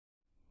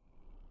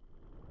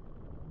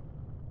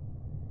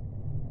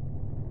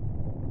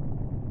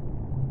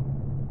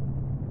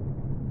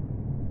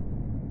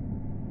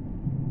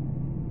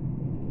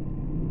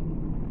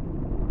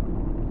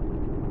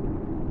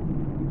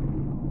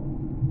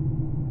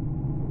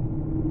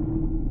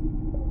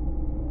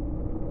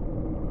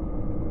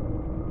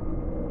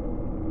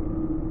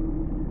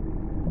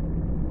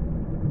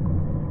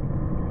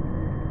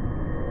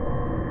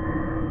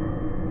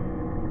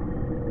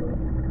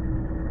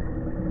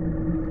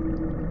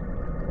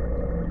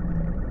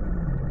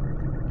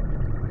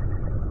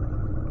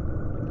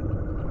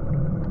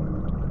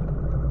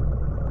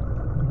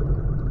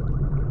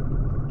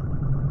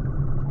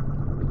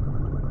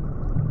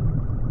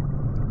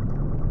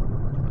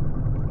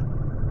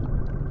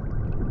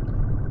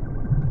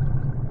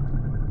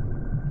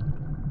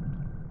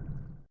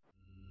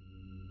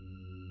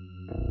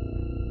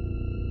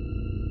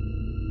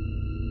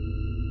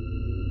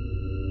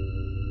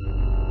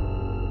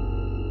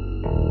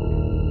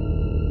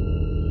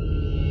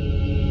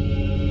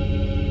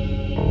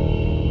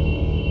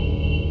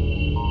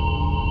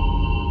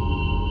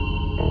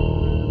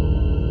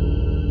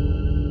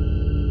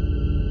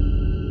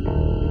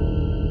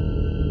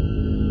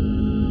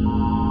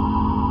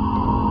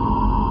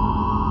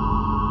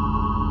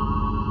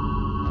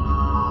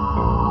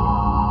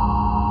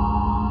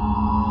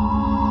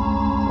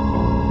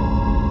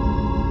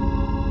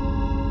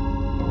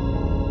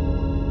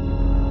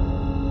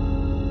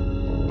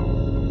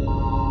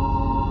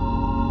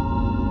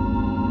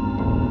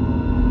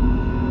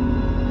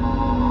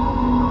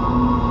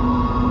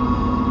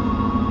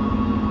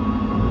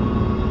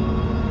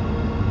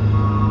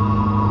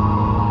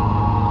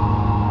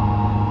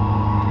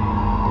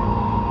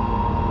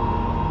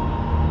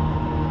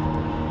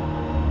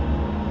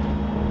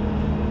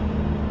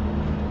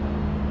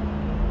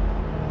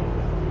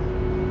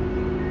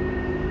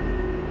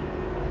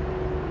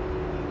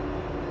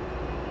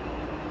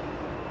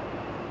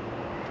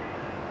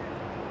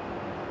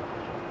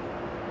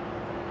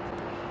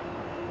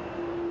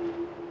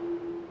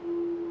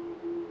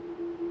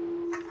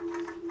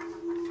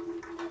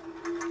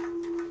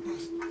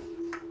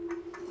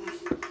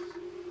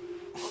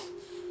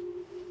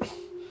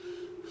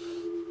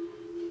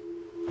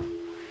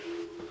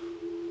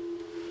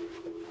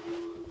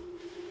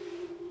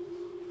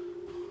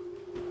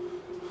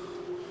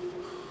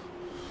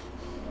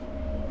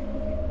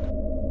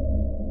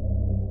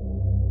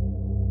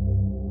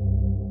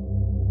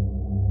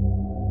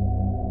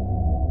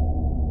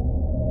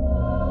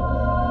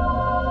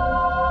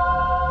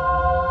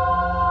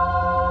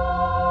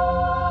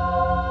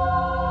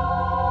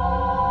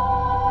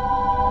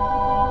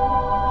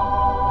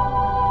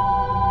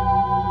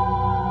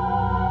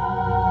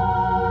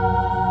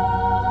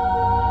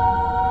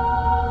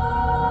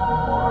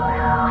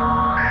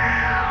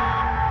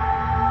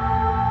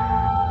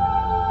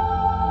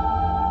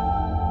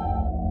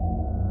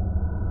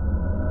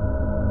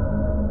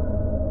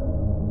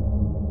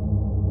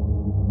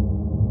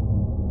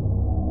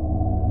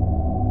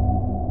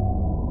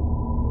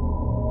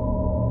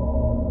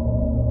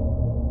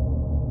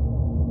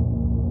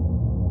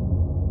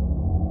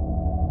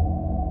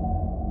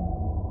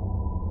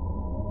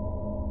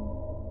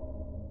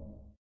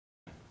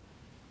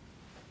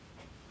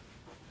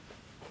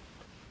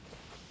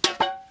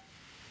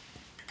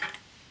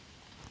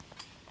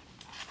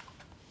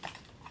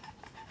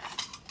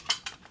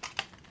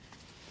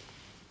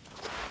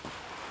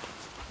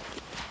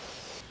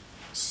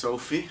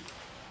Sophie?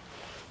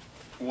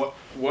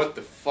 What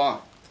the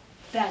fuck?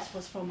 That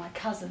was from my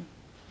cousin.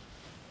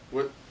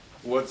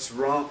 What's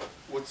wrong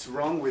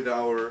with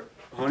our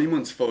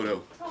honeymoon's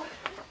photo? Oh,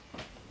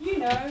 you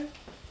know,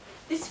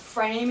 this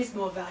frame is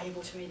more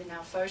valuable to me than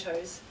our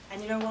photos.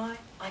 And you know why?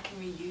 I can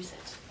reuse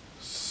it.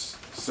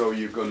 So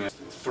you're gonna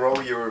throw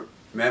your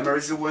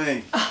memories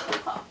away?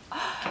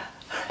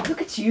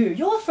 Look at you.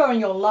 You're throwing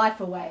your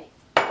life away.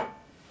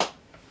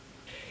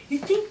 You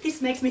think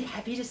this makes me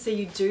happy to see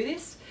you do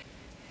this?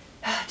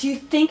 Do you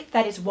think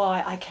that is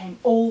why I came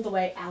all the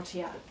way out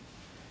here?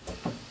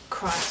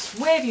 Christ,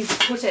 where have you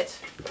put it?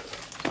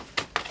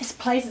 This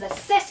place is a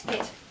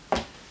cesspit.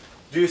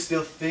 Do you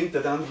still think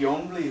that I'm the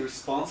only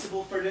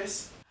responsible for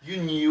this? You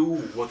knew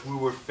what we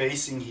were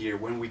facing here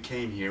when we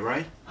came here,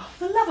 right? Oh,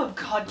 for the love of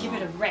God, give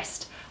it a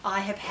rest. I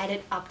have had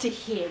it up to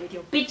here with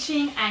your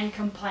bitching and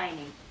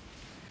complaining.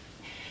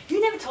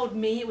 You never told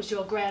me it was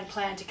your grand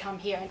plan to come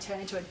here and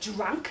turn into a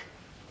drunk.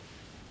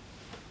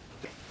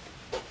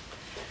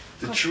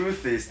 The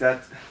truth is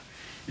that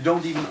you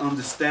don't even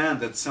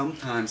understand that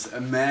sometimes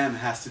a man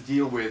has to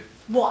deal with...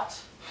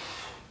 What?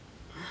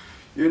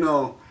 You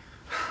know,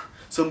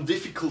 some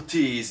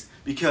difficulties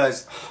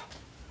because...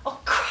 Oh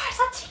Christ,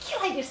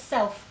 articulate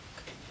yourself.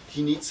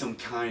 He needs some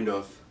kind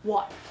of...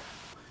 What?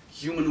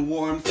 Human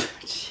warmth.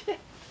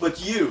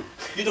 But you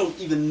don't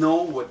even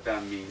know what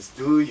that means,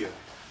 do you?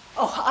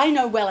 Oh, I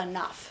know well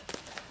enough.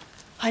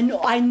 I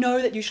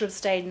know that you should have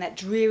stayed in that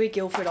dreary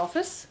Guildford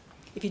office.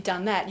 If you'd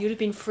done that, you'd have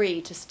been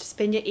free to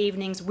spend your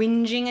evenings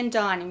whinging and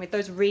dining with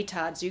those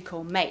retards you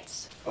call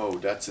mates. Oh,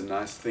 that's a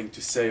nice thing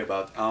to say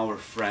about our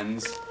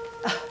friends.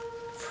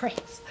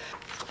 Friends.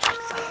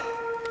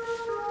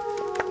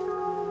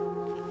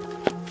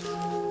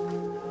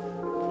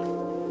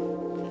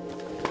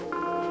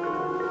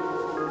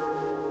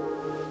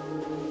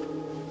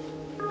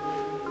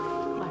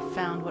 I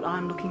found what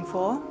I'm looking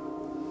for.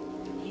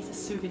 Here's a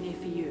souvenir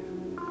for you.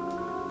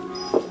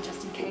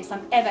 Just in case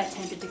I'm ever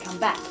tempted to come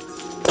back.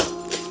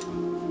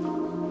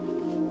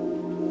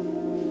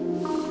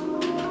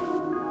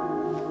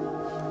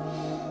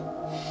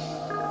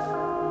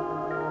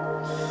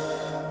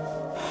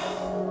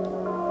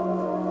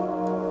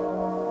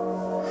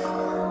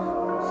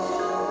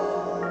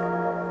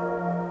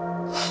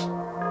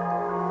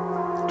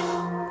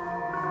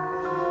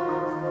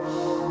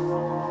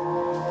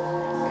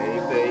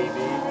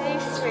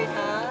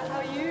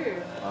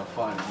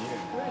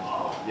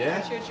 Yeah?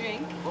 What's your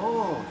drink?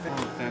 Oh,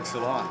 thanks a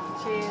lot.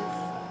 Cheers.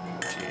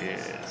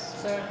 Cheers.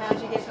 So,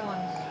 how'd you get on?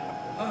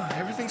 Oh,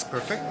 everything's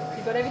perfect.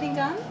 You got everything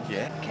done?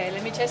 Yeah. Okay,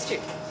 let me test you.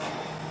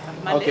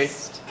 My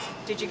list.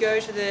 Did you go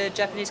to the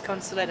Japanese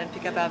consulate and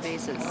pick up our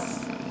visas?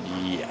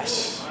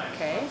 Yes.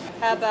 Okay.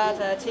 How about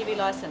a TV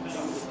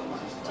license?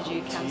 Did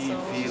you cancel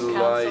our TV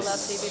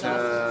license?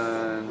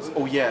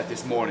 Oh yeah,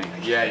 this morning.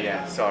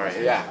 Yeah,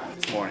 sorry. Yeah,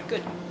 this morning.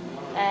 Good.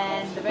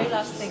 And the very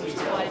last thing, which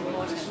is quite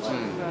important,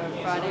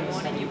 for Friday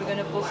morning, you were going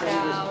to book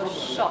our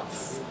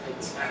shots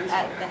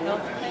at the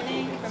health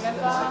clinic,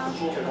 remember?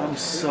 I'm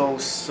so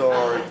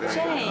sorry. James.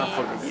 I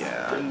forgot.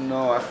 Yeah,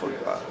 no, I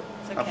forgot.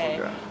 It's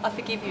okay. I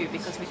forgive you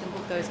because we can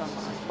book those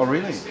online. Oh,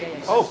 really?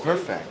 Yeah. Oh,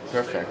 perfect.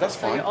 That's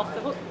So fine. you're off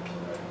the hook.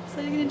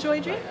 So you can enjoy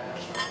a drink?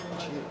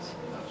 Cheers.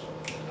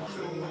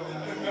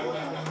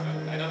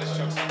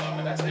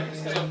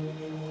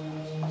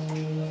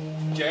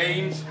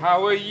 James,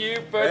 how are you,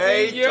 buddy?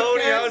 Hey, you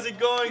Tony, okay? how's it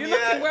going? You're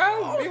looking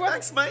well. Oh,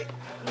 thanks, mate.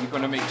 You're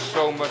going to make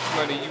so much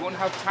money, you won't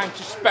have time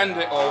to spend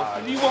it all.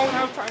 You won't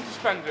have time to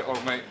spend it all,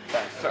 mate.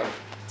 So,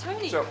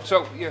 Tony.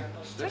 Yeah.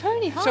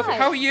 Tony, hi. Sophie,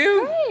 how are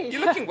you? Great.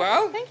 You're looking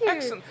well. Thank you.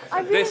 Excellent.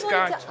 I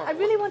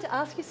really want to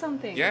ask you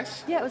something.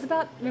 Yes? Yeah, it was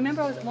about,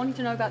 remember I was wanting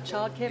to know about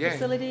childcare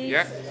facilities?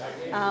 Yeah.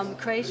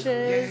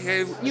 Creches?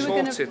 Yeah,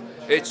 sorted.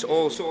 It's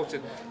all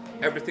sorted.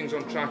 Everything's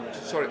on track.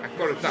 Sorry, I've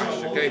got a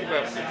dash, okay?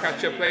 But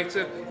catch up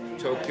later.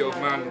 Tokyo,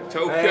 man.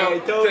 Tokyo.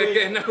 Hey, Tony. Take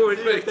it. No,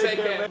 it's really take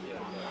it.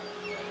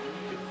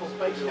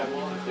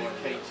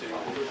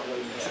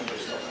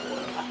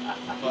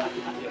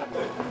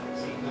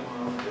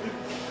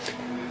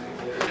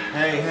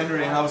 Hey,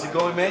 Henry, how's it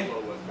going, mate?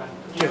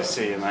 Good to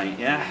see you, mate,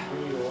 yeah?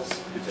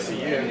 Good to see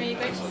you. Henry,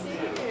 great to see you.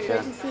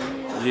 Great to see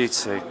you. You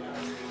too.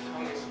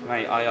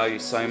 Mate, I owe you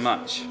so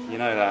much, you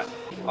know that.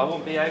 I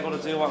wouldn't be able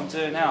to do what I'm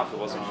doing now if it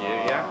wasn't for you,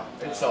 yeah?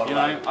 It's all You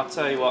right. know, I'll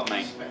tell you what,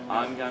 mate,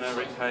 I'm going to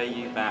repay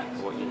you back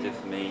for what you did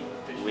for me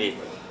with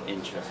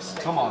interest.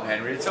 Come on,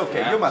 Henry, it's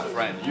okay. Yeah. You're my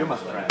friend. You're my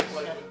friend.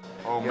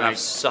 Oh, You have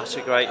such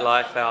a great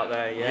life out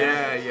there,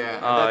 yeah? Yeah.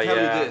 And Oh, I tell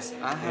yeah. you this,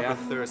 I have Yeah. a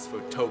thirst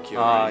for Tokyo.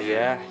 Oh, right?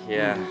 yeah.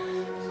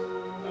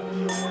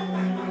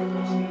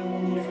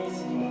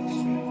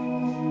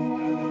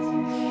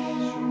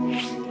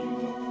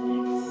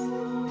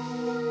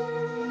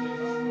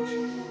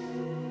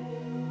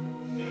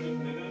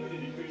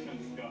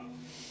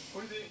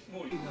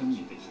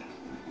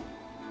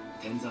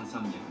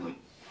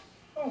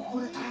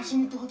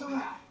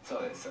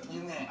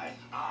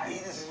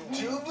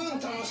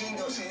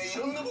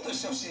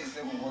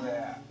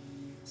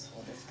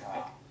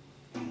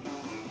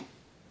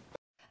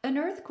 An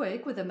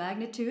earthquake with a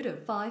magnitude of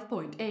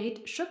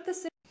 5.8 shook the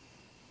city.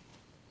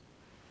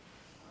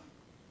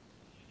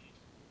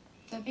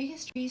 The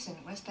biggest reason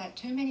was that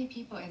too many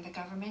people in the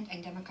government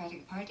and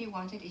Democratic Party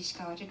wanted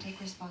Ishikawa to take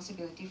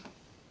responsibility for...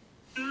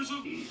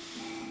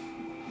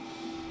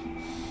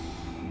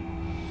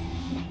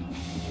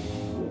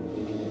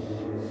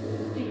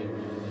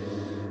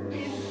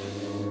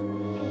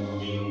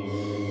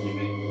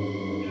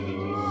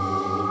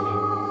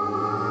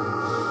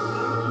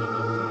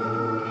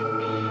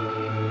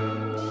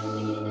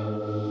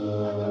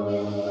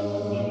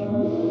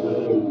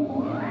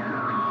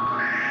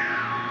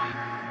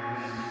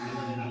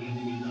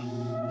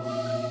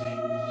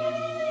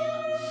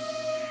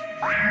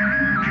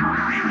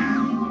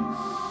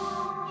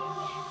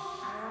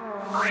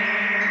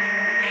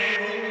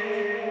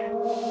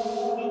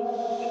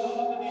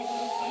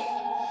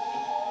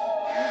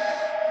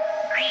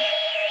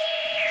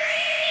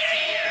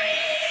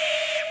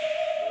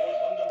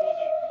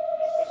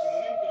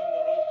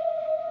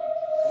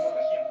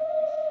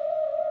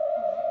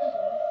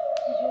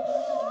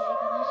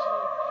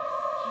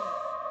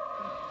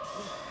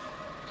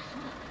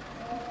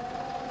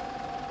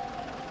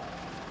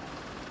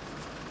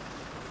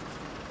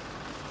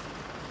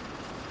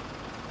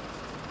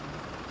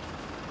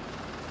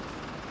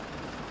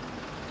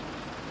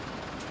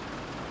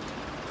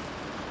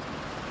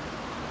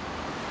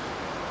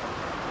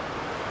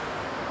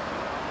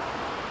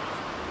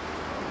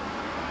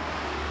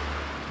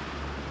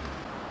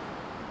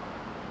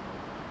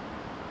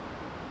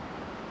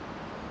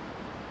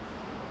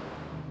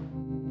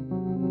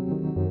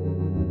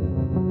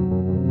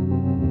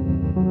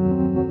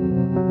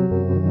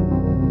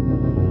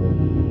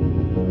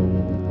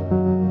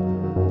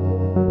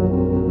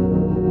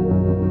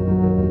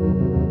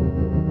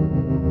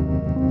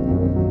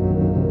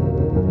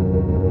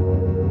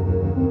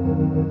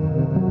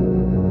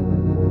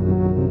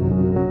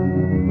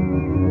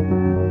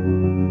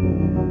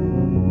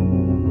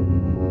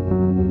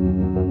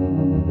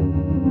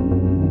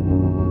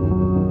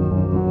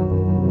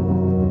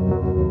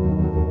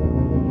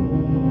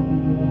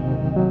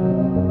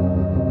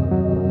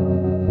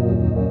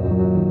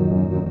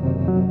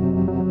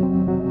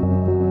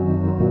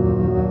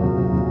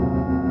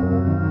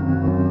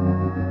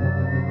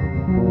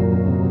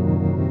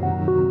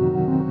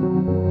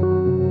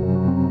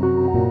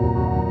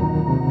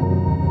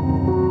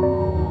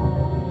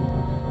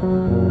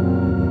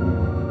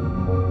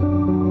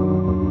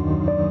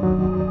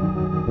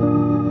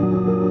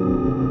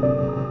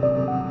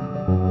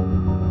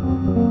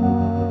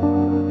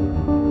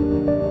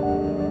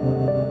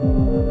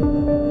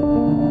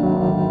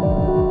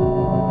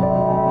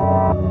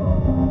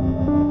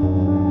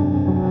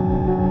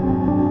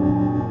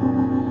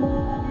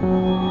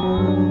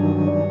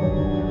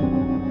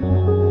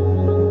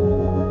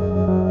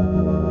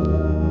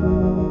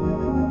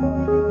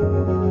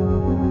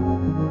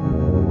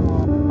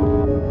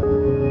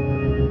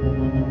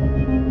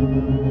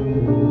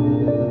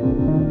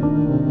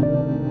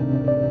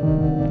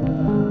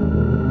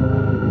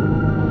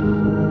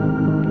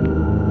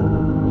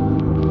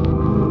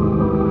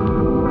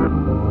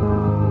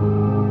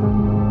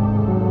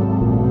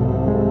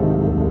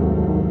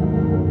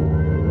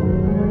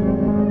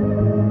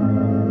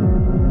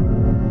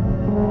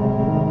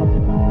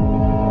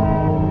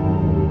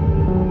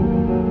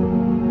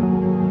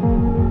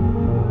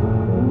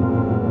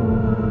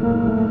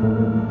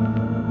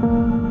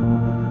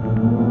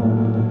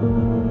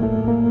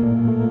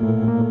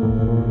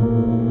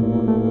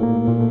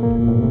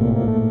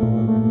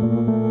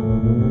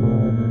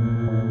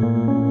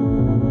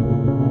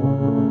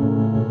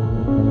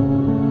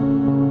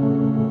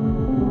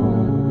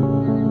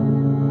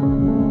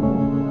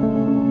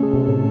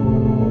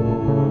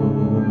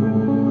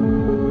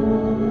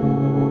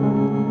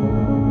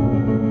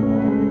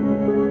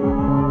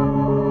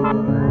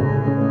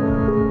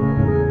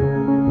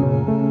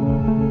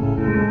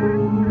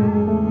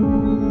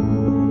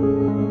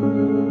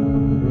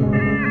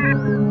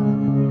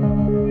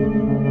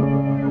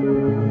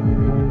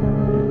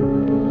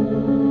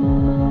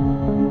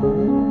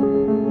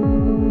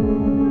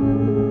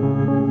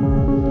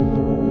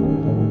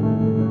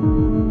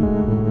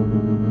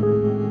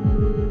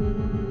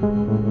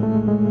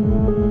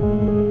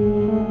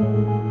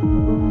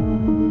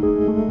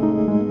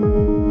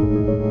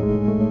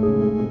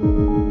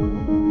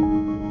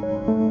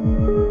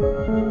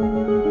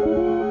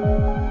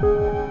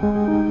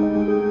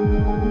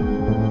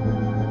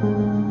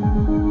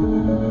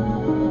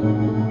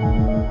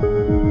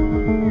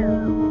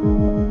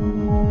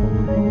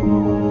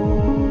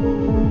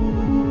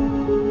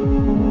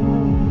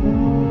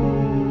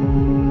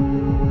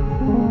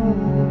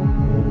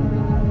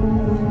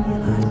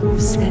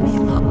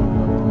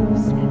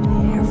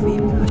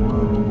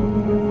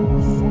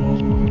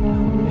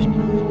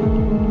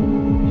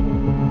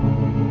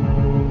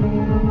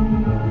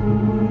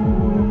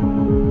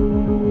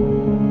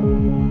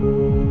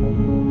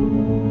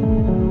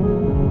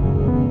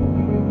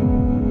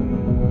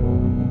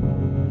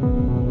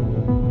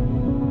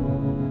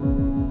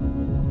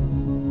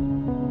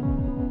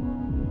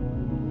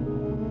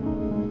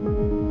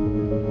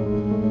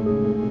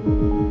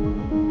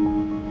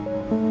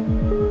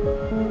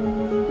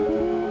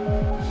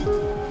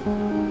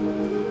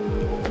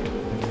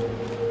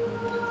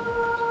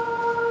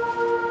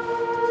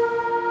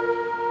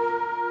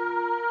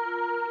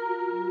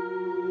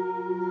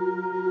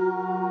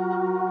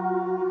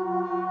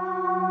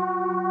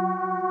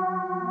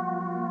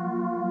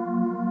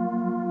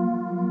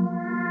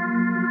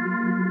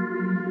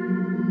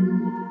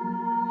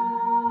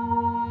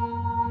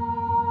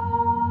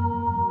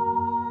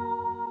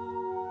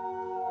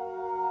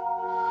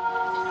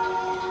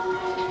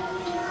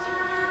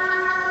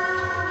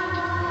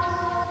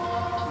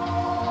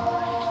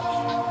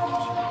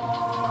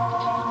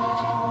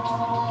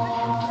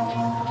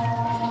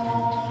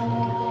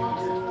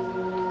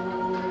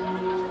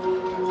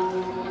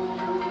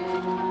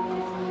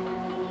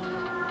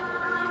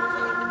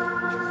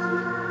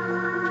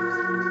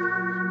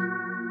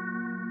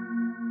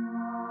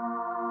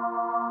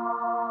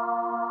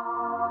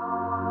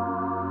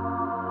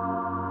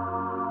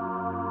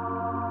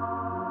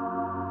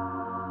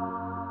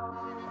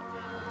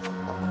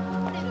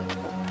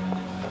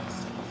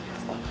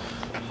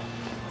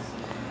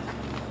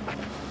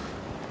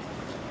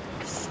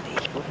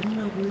 大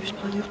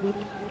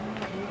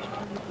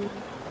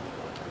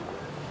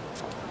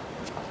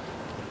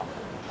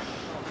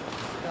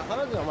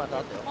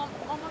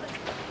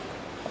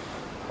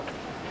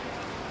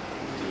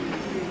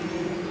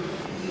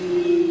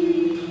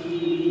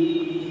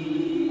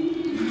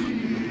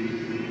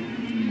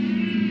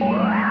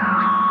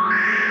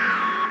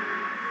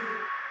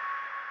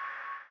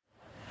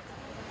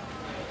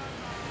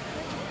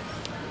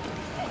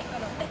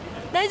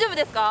丈夫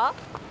ですか？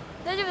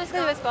大丈夫ですか？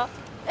大丈夫ですか？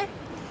え、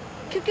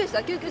救急車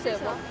呼ぼう。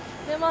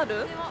電話あ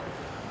る？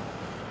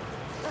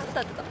あっ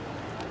た。いる？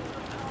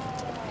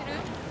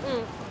う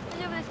ん。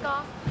大丈夫です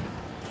か？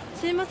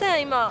すいませ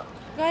ん、今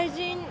外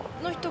人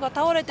の人が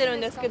倒れてる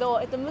んですけど、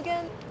無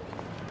限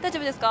大丈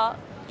夫ですか？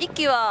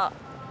息は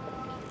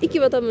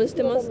多分し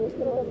てます。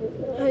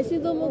はい、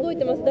心臓も動い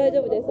てます。大丈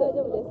夫です。は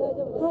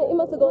い、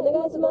今すぐお願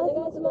いします。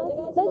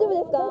大丈夫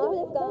ですか？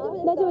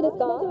大丈夫です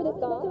か？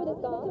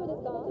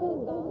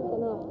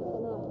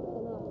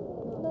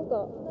なんか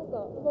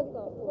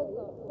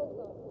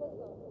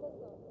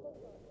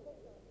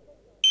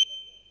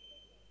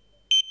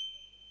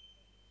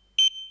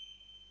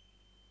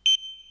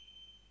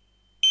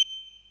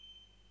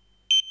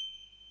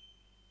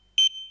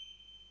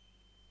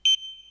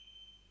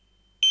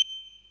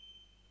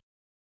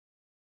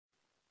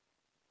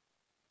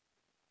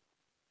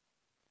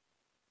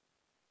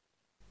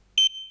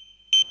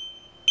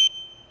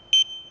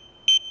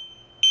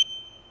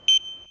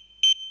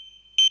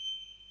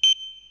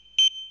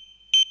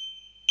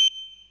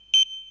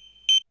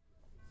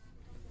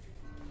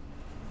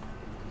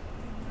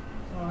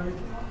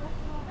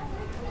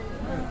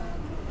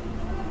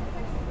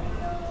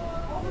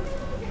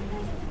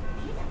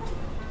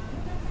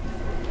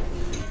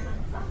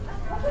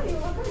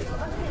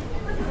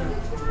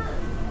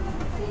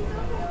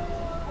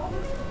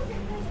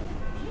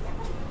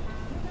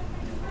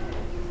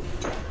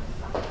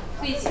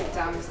Please sit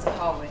down, Mr.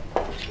 Hallway.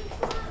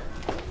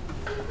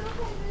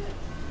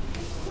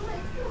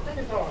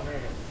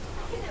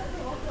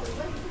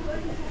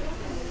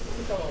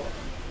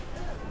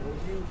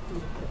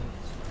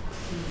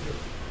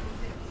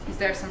 Is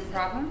there some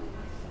problem?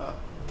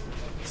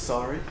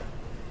 Sorry?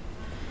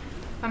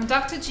 I'm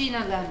Dr.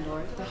 Geena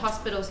Landlord, the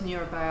hospital's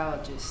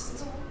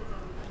neurobiologist.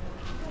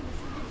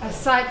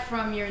 Aside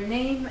from your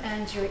name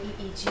and your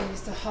EEG,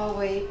 Mr.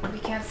 Hallway, we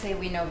can't say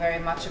we know very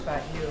much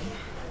about you.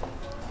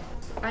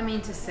 I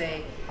mean to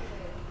say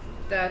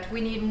that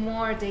we need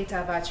more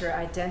data about your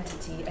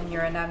identity and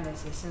your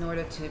anamnesis in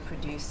order to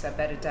produce a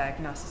better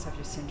diagnosis of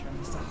your syndrome,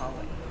 Mr.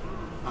 Hallway.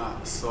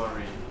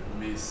 Sorry,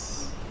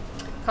 Miss...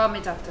 Call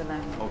me Dr.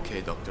 Landlord. Okay,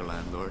 Dr.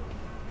 Landlord.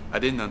 I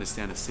didn't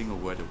understand a single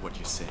word of what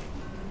you're saying.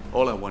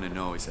 All I want to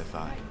know is if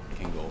I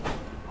can go.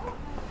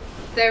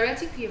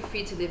 Theoretically, you're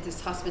free to leave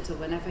this hospital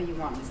whenever you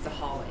want, Mr.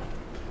 Hallway.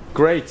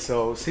 Great,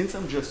 so since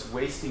I'm just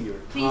wasting your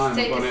time... Please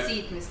take a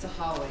seat, Mr.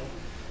 Hallway.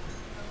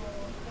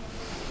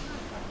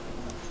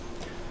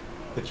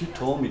 But you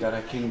told me that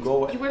I can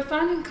go... You were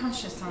found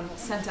unconscious on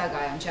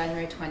Sentagai on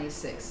January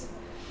 26th.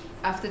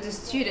 After the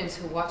students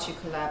who watched you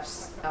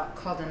collapse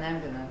called an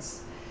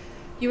ambulance,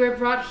 you were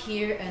brought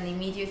here and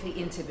immediately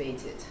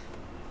intubated.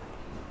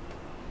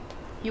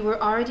 You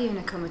were already in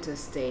a comatose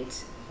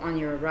state on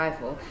your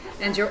arrival,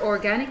 and your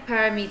organic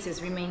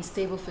parameters remained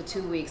stable for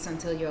 2 weeks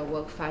until you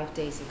awoke 5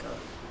 days ago.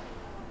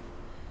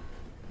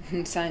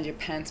 Inside your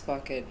pants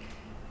pocket,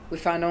 we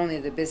found only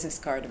the business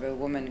card of a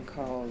woman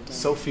called...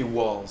 Sophie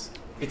Walls.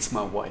 It's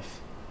my wife.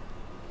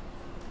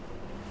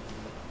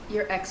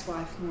 Your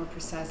ex-wife, more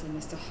precisely,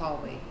 Mr.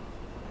 Hallway.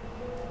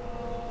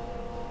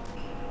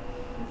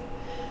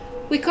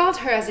 We called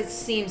her as it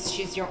seems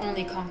she's your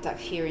only contact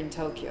here in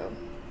Tokyo.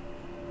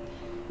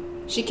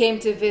 She came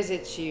to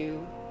visit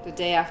you the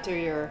day after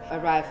your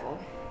arrival,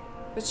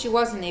 but she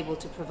wasn't able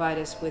to provide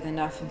us with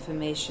enough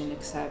information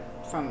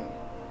except from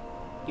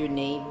your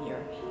name,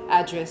 your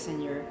address,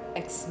 and your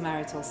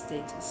ex-marital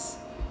status.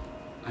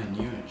 I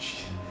knew it.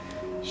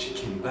 She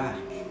came back.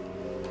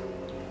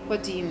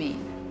 What do you mean?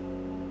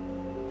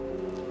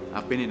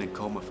 I've been in a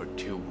coma for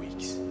 2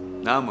 weeks.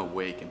 Now I'm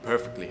awake and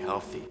perfectly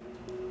healthy.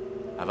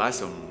 Have I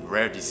some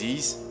rare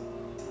disease?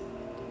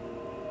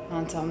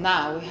 Until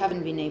now, we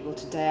haven't been able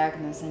to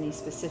diagnose any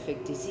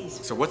specific disease.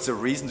 So what's the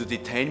reason to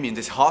detain me in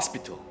this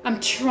hospital? I'm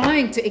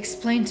trying to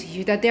explain to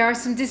you that there are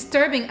some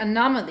disturbing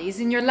anomalies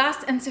in your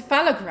last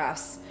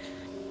encephalographs.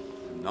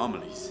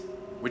 Anomalies?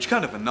 Which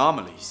kind of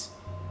anomalies?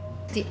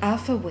 The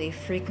alpha wave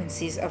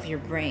frequencies of your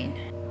brain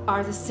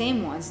are the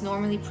same ones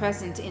normally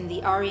present in the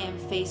REM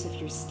phase of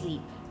your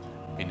sleep.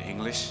 In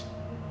English?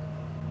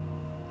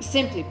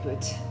 Simply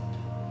put,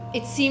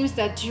 it seems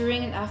that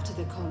during and after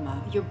the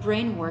coma, your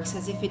brain works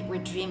as if it were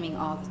dreaming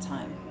all the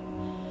time.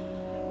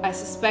 I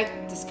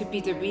suspect this could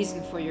be the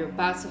reason for your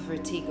bouts of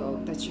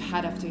vertigo that you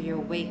had after your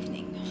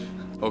awakening.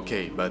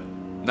 Okay, but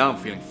now I'm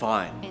feeling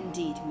fine.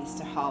 Indeed,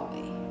 Mr.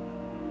 Hallway.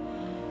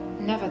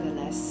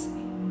 Nevertheless,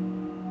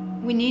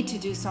 we need to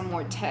do some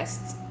more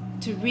tests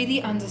to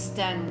really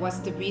understand what's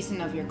the reason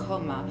of your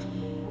coma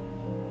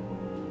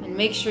and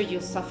make sure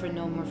you'll suffer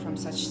no more from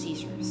such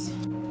seizures.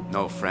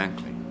 No,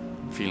 frankly,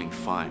 I'm feeling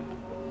fine.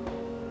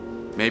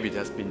 Maybe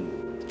there's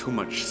been too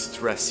much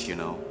stress, you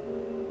know.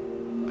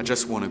 I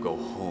just want to go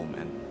home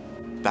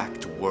and back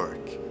to work.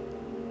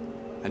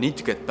 I need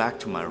to get back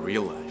to my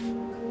real life.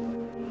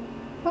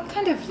 What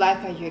kind of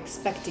life are you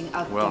expecting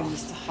out there, Mr.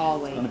 It's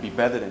Hallway? gonna be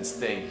better than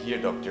staying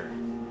here, Dr.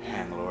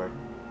 Landlord.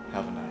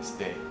 Have a nice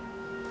day.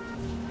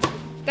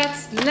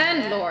 That's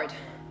landlord.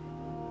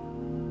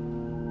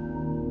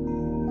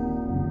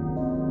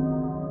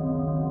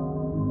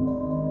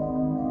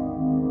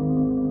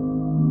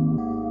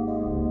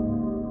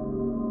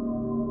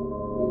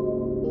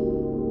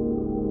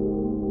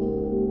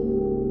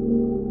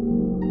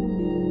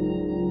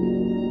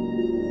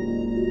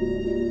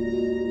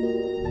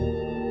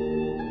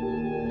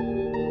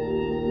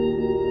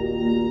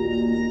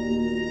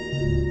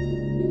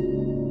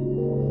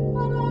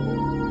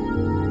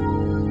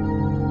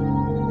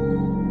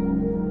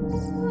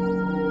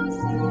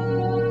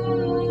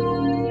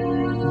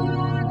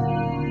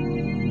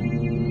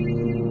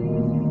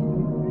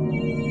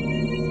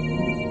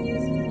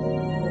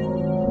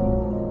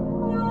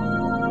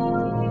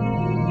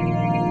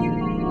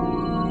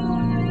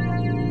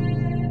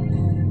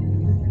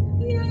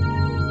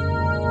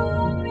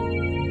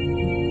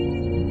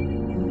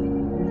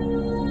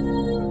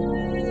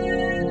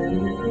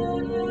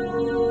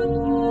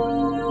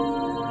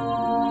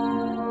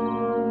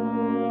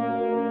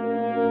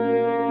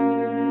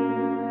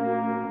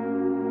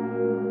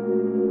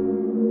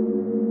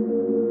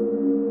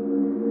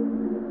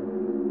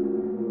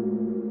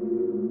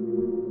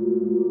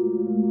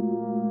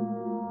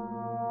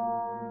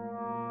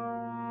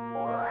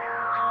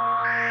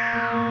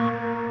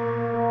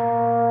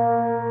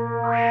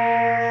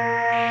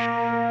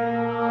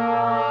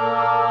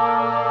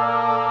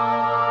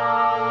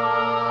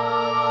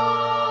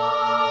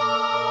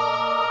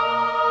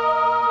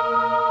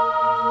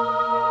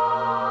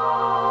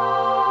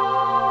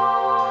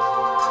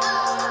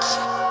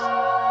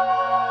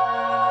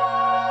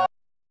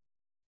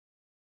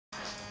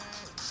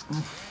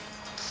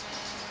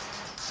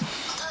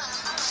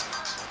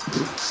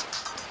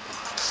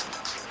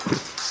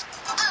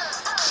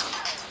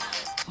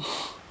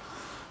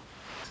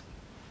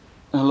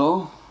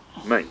 Hello?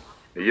 Mate,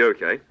 are you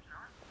okay?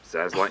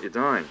 Sounds like you're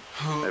dying.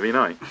 Heavy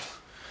night.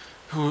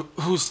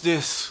 Who's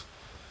this?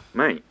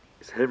 Mate,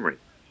 it's Henry.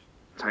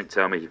 Don't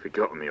tell me you've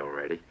forgotten me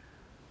already.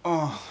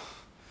 Oh,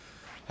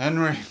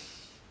 Henry.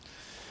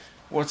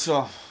 What's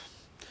up?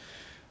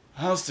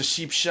 How's the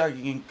sheep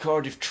shagging in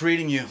Cardiff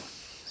treating you?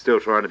 Still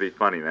trying to be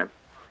funny, then.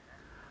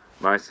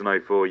 Nice to know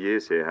 4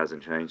 years here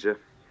hasn't changed you.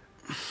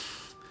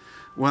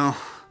 Well,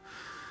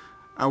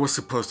 I was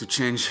supposed to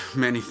change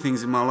many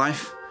things in my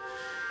life,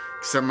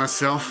 except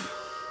myself.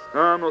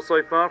 I'm not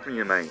so far from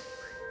you, mate.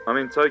 I'm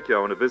in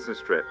Tokyo on a business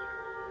trip,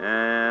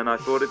 and I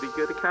thought it'd be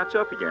good to catch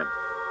up again.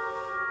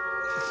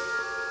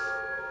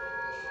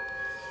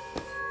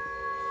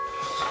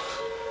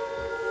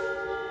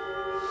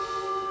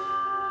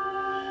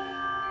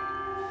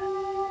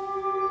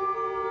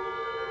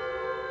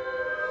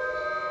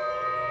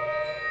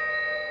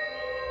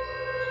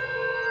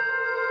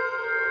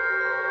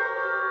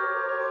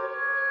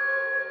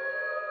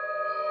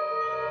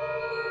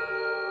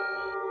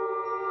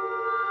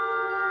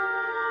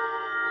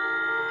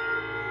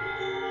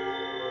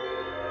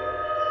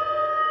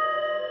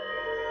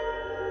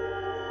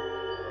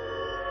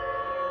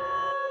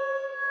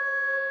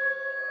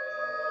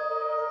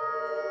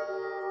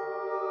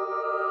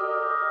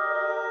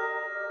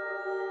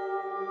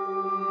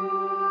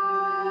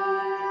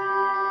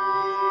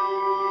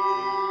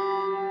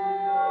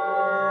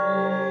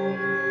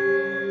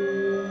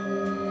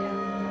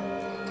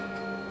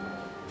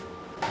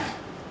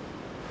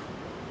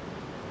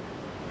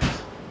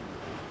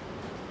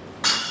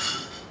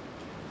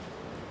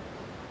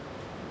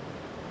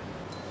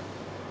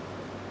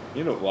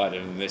 You look whiter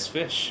than this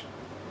fish.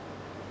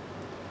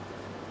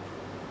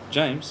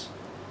 James,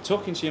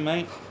 talking to you,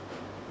 mate.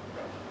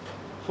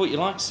 Thought you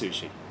liked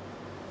sushi.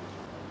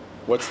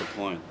 What's the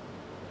point?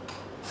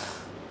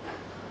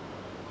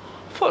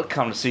 Thought I'd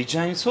come to see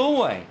James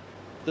Hallway,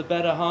 the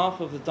better half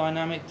of the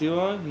dynamic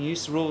duo who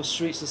used to rule the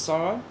streets of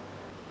sorrow.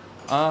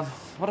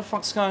 What the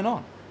fuck's going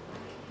on?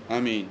 I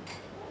mean,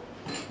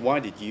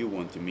 why did you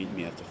want to meet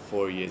me after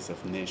 4 years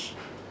of Nish?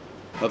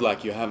 Not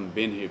like you haven't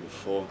been here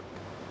before.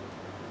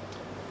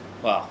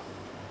 Well,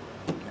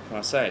 what can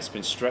I say? It's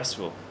been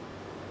stressful.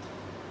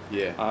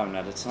 Yeah. I haven't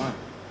had the time.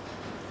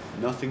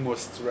 Nothing more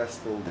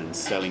stressful than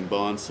selling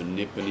bonds to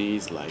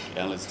Nipponese like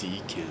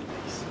LSD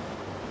candies.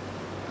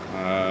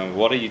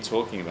 What are you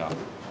talking about?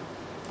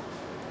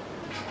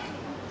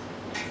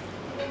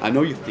 I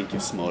know you think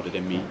you're smarter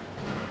than me.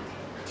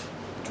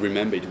 But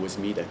remember, it was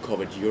me that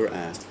covered your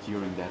ass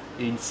during that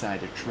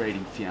insider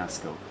trading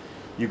fiasco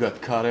you got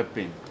caught up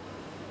in.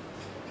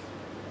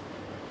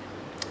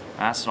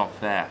 That's not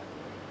fair.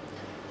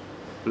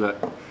 Look,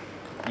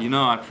 you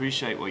know I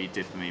appreciate what you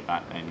did for me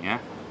back then, yeah?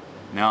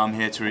 Now I'm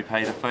here to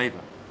repay the favour.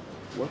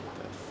 What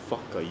the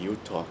fuck are you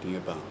talking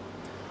about?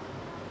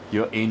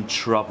 You're in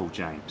trouble,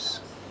 James.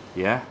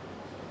 Yeah?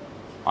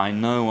 I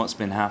know what's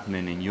been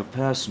happening in your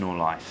personal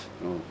life.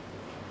 Oh,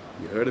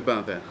 you heard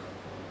about that?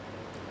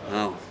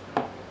 How?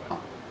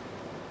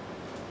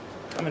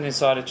 I'm an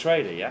insider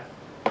trader, yeah?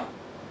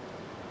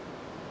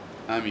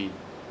 I mean,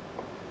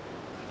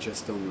 I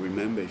just don't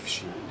remember if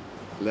she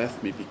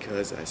left me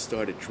because I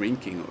started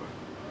drinking or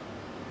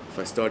if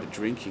I started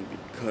drinking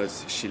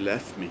because she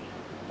left me.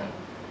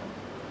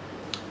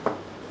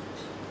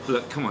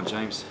 Look, come on,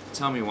 James.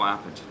 Tell me what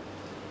happened.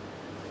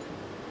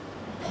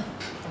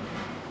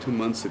 2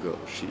 months ago,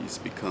 she's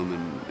become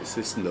an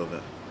assistant of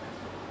a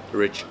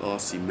rich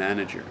Aussie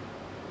manager,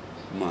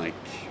 Mike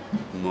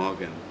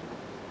Morgan.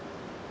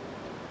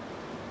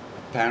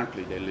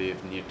 Apparently they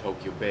live near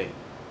Tokyo Bay.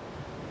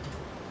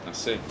 I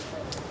see.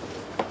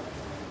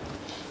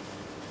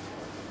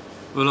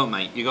 Well, look,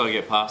 mate, you gotta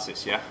get past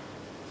this, yeah?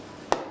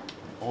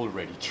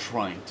 Already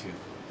trying to.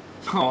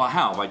 Oh,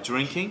 how? By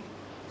drinking?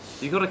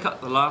 You gotta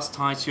cut the last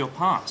tie to your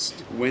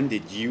past. When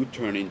did you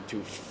turn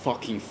into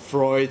fucking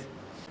Freud?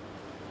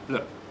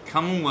 Look,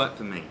 come and work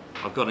for me.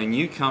 I've got a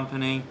new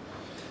company.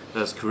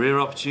 There's career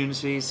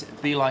opportunities.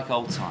 It'd be like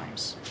old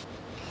times.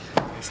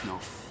 There's no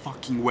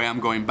fucking way I'm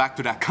going back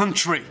to that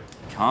country.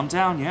 Calm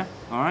down, yeah?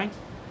 All right?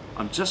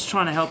 I'm just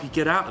trying to help you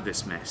get out of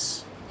this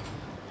mess.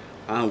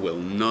 I will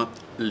not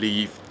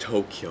leave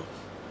Tokyo.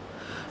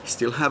 I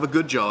still have a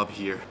good job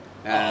here.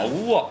 Oh,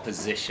 what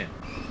position?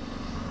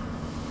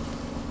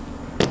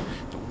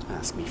 Don't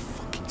ask me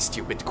fucking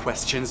stupid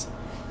questions.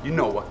 You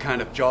know what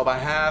kind of job I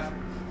have.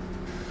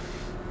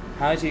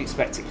 How do you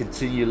expect to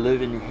continue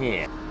living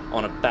here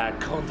on a bad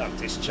conduct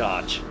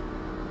discharge?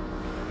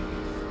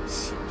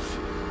 Sophie.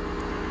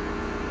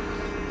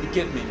 You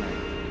get me,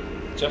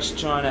 man. Just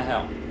trying to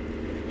help.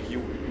 You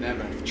would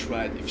never have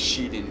tried if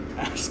she didn't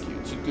ask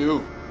you to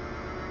do.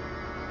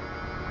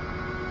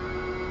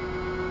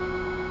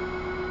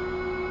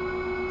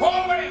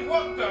 Paulie,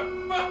 what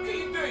the fuck are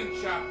you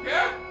doing, chap,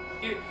 yeah?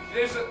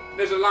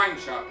 There's a line,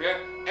 chap, yeah?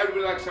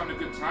 Everybody likes having a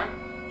good time.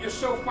 You're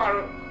so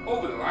far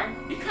over the line,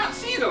 you can't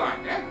see the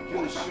line, yeah?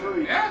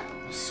 Yeah?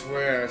 I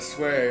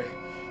swear.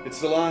 It's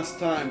the last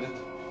time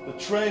that the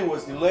train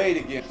was delayed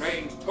again.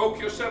 Train's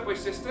Tokyo subway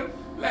system,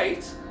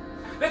 late.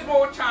 There's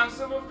more chance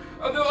of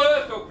the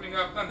earth opening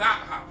up than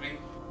that happening.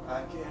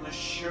 I can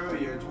assure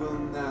you it will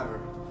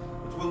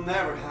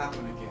never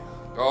happen again.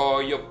 Oh,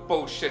 you're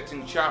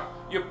bullshitting, chap.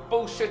 You're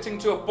bullshitting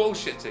to a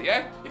bullshitter,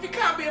 yeah? If you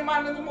can't be a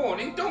man in the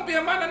morning, don't be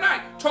a man at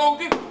night. Told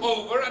him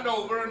over and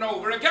over and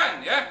over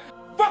again, yeah?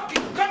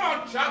 Fucking come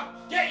on, chap.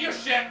 Get your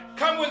shit.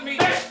 Come with me.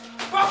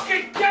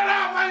 Fucking get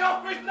out of my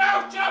office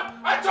now, chap.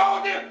 I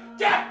told you,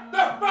 get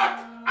the fuck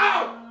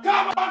out.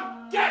 Come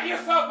on, get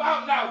yourself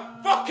out now.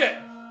 Fuck it.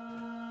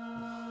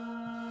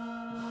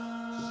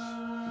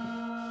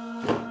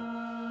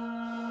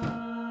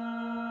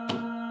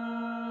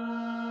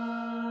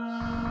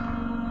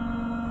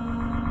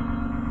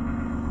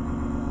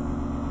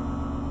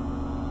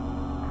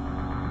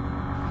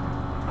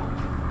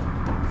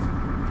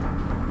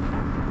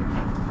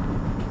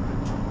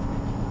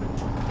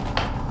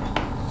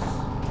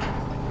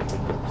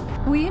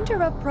 We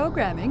interrupt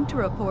programming to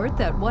report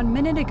that 1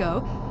 minute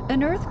ago,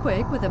 an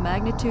earthquake with a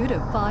magnitude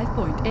of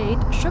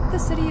 5.8 shook the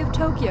city of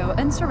Tokyo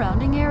and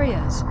surrounding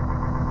areas.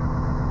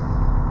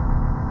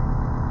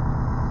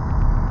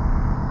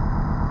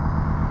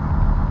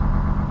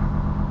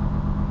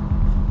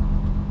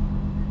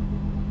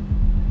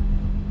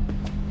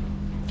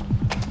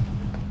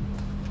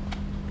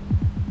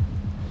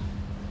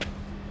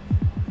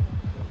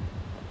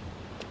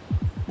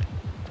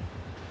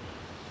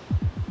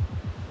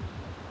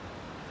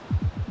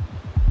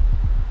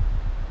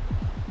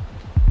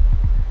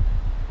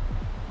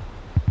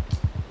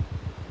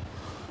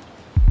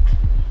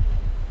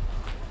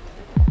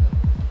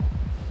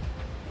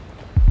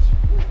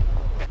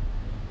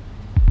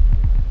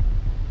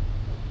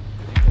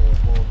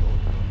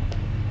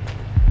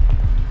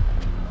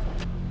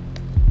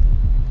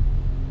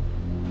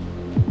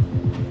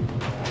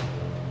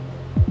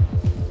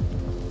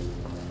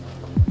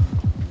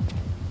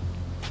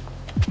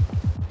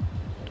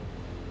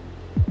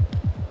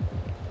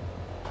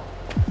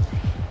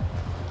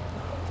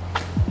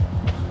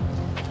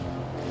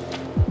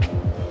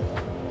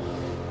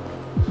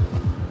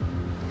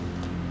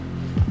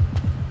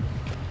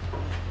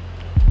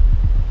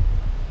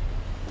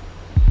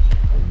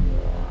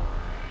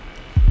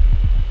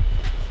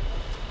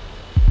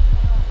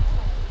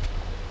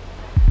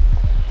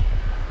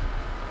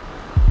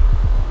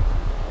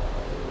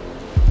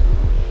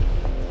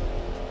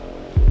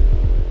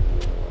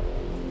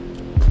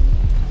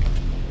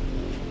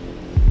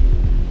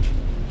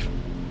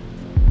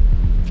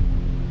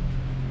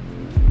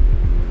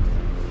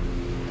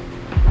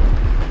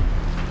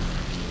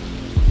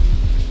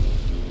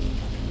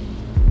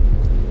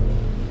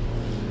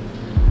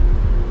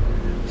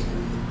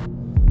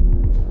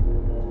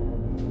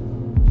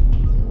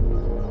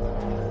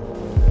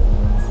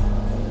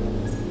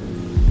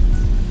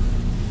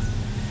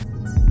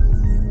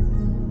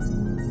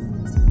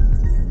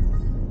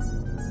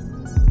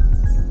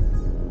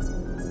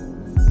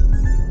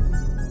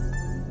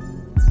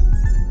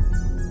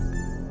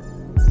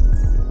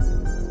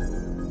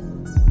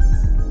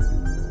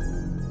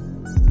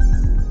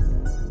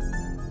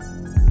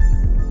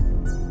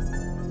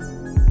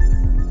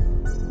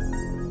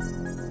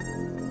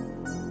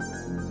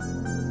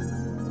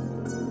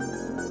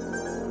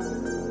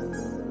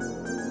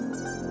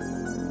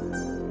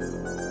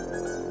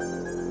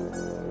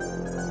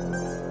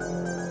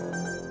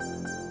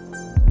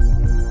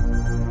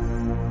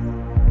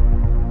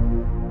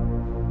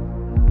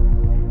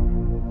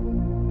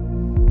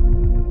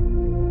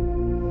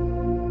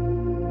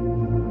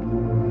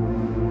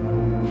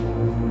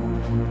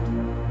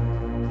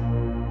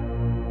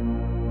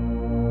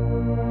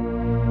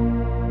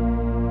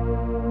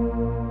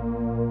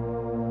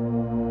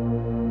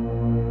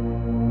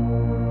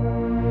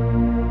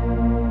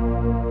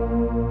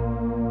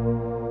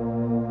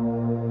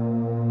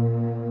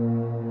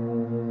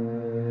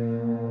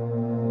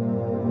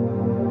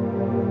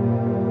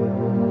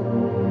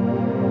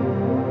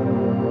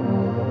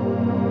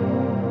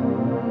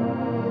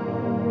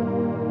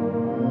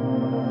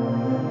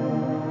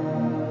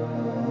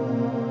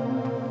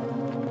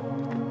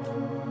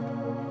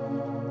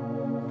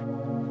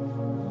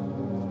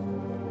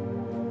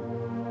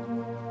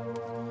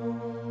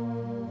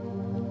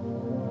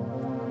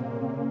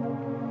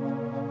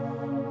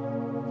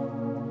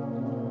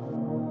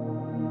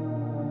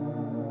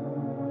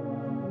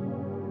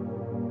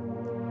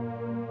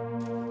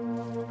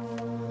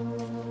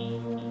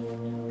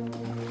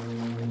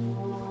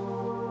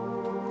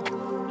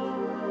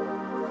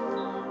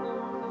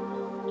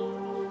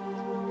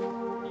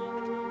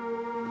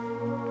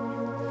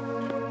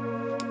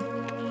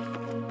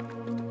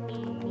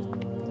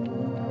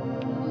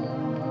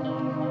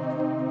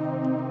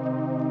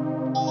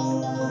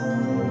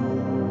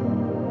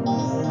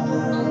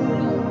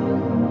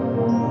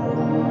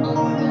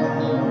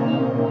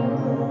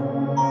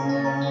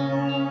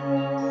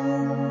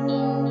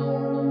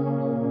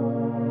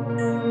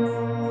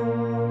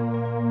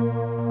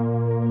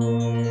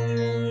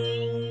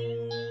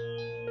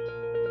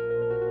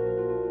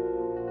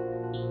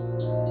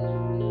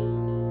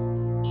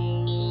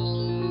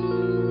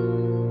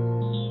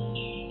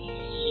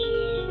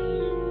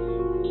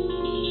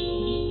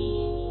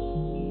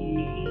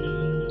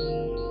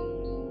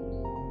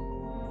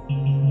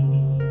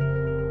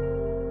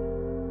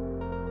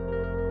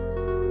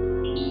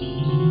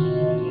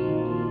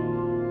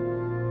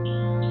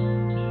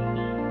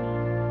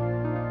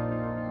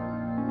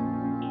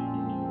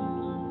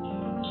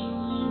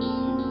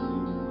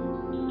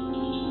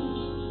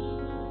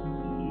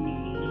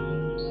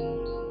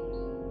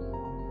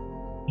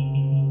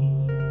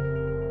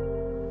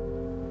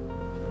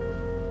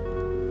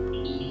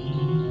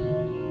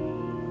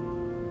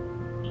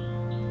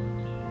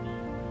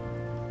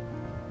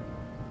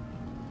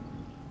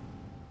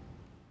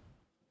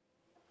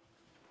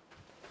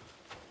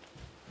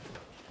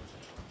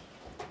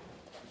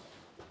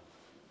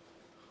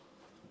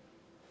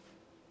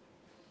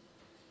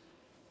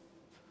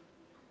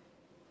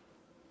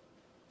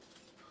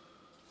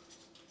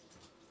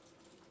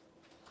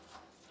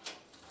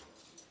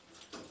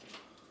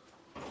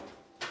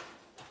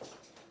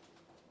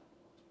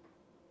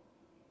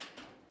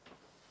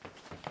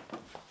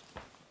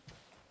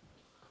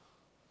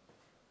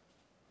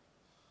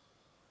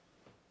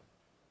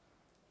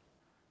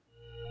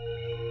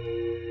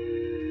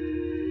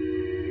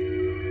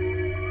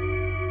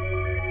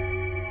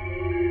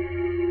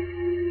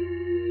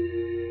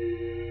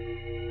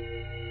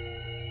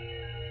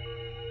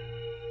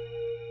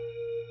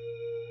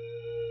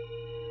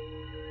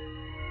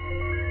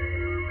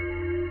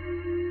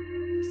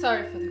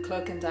 Sorry for the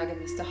cloak and dagger,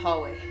 Mr.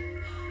 Hallway.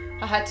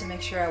 I had to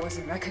make sure I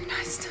wasn't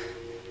recognized.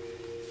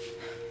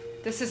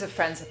 This is a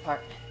friend's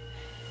apartment.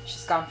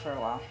 She's gone for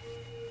a while.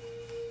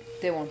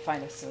 They won't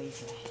find us so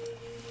easily.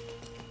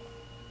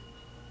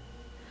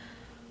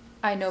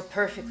 I know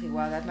perfectly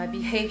well that my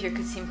behavior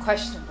could seem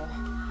questionable,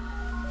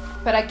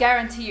 but I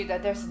guarantee you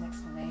that there's an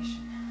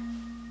explanation.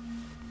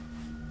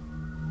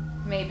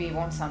 Maybe it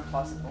won't sound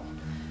plausible,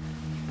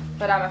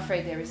 but I'm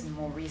afraid there is a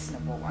more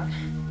reasonable one.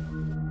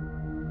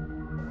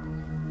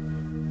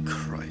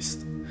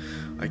 Christ,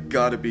 I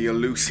gotta be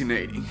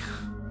hallucinating.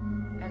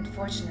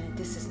 Unfortunately,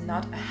 this is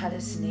not a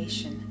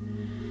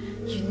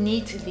hallucination. You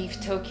need to leave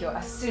Tokyo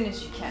as soon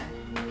as you can.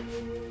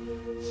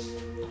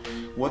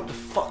 What the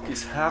fuck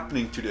is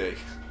happening today?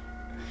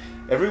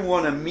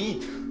 Everyone I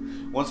meet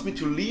wants me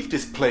to leave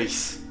this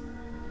place.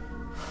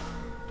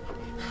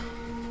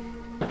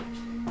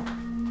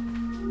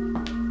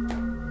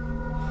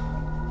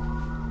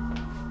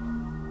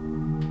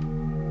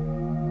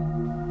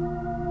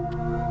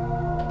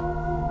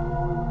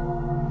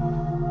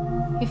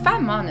 If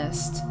I'm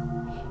honest,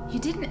 you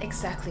didn't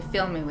exactly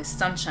fill me with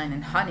sunshine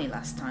and honey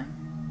last time.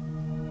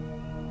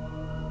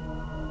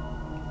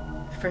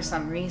 For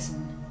some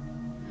reason,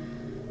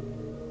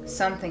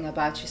 something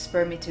about you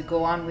spurred me to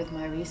go on with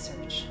my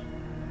research.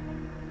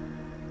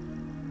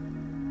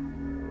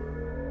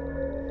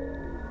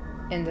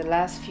 In the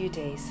last few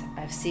days,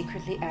 I've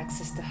secretly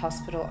accessed the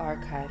hospital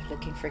archive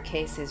looking for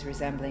cases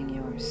resembling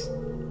yours.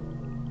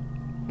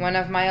 One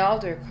of my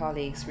older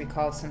colleagues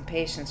recalled some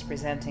patients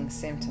presenting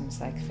symptoms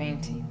like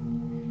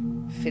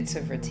fainting, fits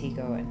of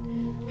vertigo,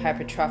 and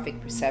hypertrophic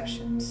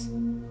perceptions.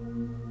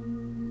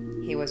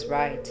 He was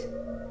right.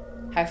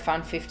 I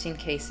found 15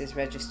 cases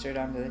registered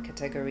under the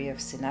category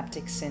of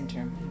synaptic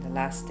syndrome in the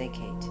last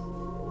decade.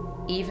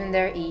 Even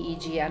their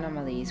EEG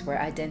anomalies were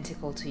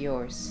identical to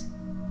yours.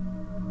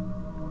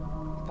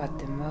 But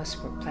the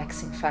most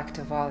perplexing fact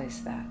of all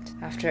is that,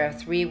 after a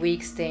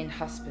 3-week stay in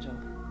hospital,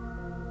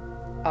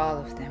 all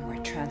of them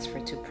were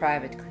transferred to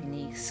private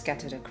clinics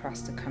scattered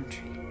across the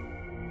country.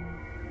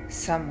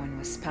 Someone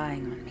was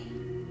spying on me.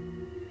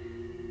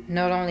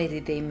 Not only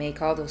did they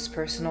make all those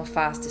personal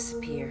files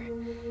disappear,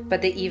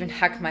 but they even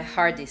hacked my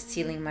hard disk,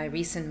 stealing my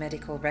recent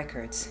medical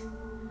records.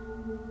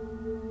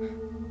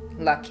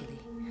 Luckily,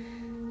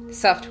 the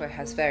software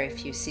has very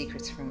few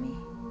secrets from me,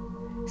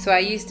 so I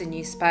used the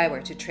new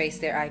spyware to trace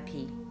their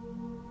IP,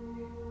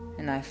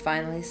 and I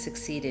finally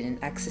succeeded in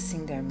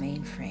accessing their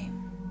mainframe.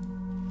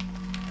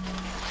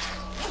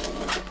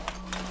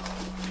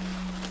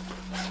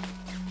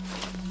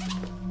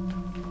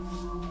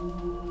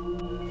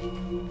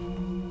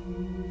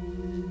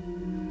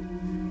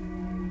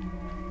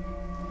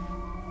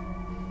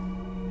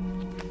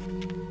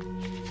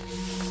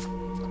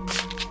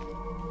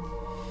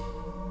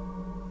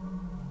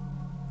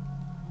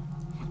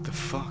 What the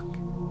fuck?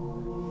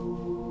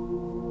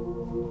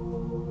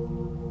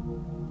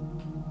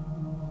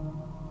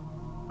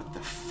 What the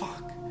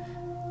fuck?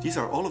 These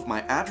are all of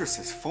my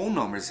addresses, phone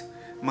numbers,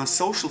 my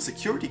social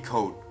security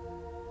code.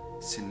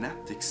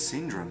 Synaptic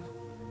syndrome,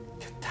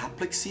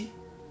 cataplexy,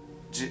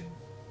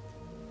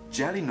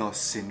 Jellinos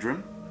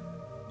syndrome.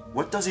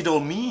 What does it all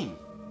mean?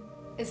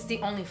 It's the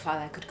only file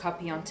I could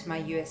copy onto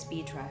my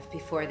USB drive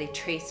before they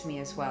traced me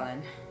as well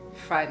and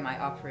fried my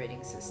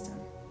operating system.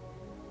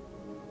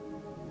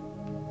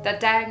 That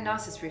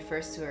diagnosis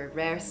refers to a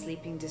rare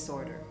sleeping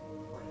disorder.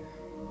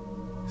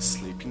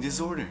 Sleeping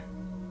disorder?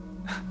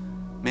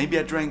 Maybe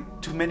I drank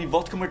too many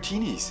vodka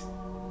martinis.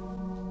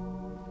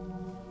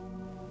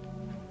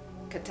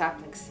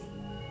 Cataplexy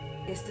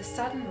is the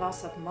sudden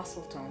loss of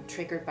muscle tone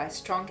triggered by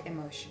strong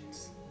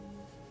emotions.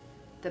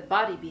 The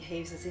body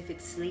behaves as if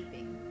it's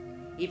sleeping,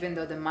 even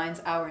though the mind's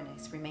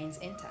awareness remains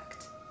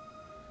intact.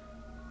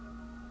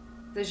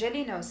 The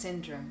Jellinos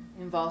syndrome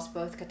involves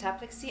both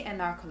cataplexy and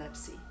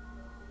narcolepsy.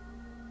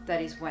 That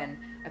is when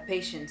a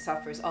patient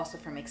suffers also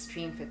from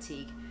extreme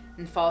fatigue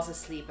and falls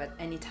asleep at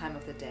any time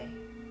of the day.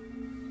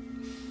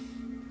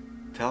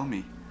 Tell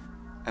me,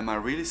 am I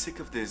really sick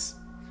of this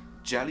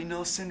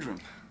Jellinos syndrome?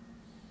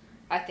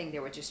 I think they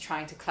were just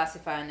trying to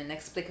classify an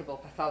inexplicable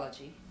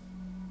pathology.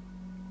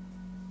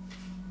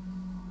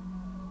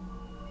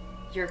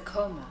 Your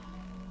coma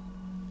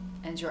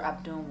and your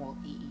abnormal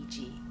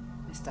EEG,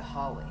 Mr.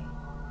 Hallway,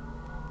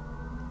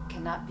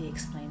 cannot be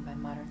explained by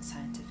modern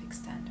scientific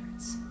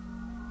standards.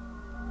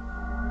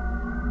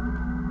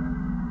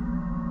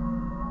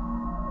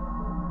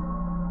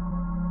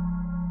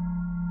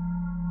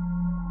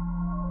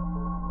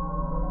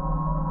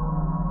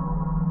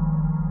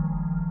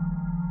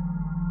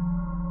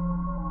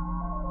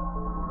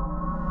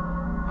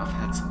 I've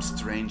had some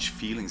strange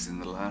feelings in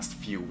the last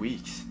few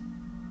weeks.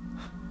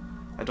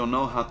 I don't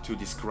know how to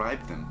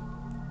describe them.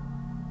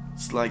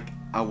 It's like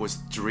I was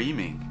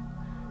dreaming,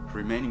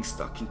 remaining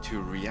stuck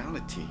into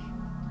reality.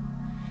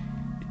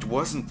 It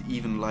wasn't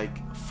even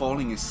like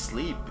falling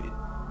asleep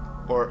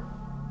or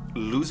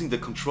losing the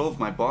control of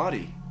my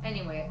body.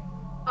 Anyway,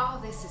 all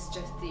this is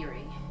just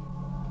theory.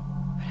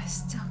 But I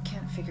still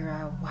can't figure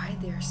out why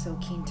they're so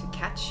keen to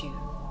catch you.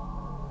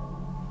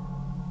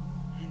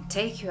 And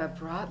take you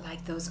abroad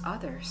like those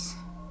others.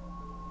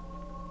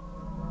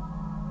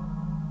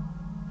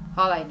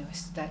 All I know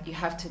is that you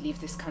have to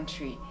leave this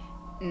country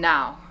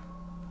now.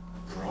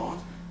 Abroad?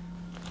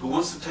 Who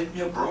wants to take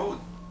me abroad?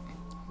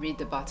 Read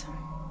the bottom.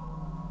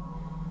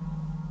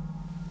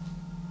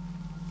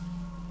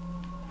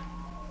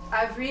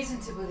 I've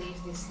reason to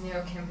believe this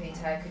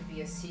neo-Kempeitai could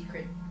be a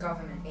secret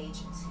government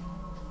agency.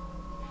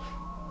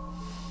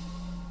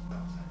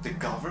 The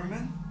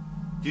government?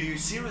 Do you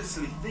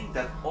seriously think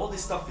that all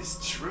this stuff is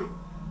true?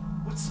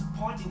 What's the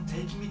point in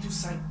taking me to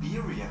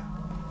Siberia?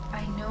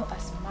 I know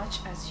as much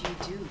as you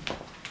do.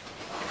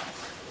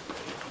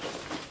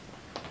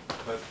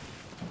 But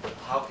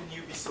how can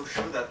you be so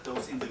sure that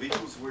those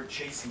individuals were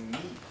chasing me?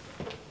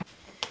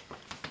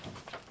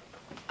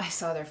 I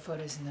saw their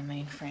photos in the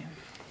mainframe.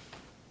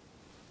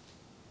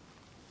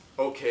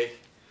 Okay.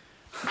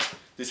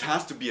 This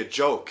has to be a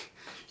joke.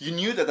 You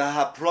knew that I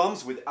had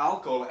problems with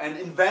alcohol and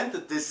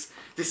invented this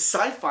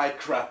sci-fi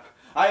crap.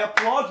 I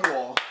applaud you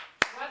all.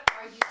 What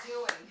are you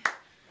doing?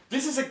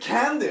 This is a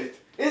candid,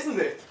 isn't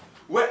it?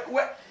 Where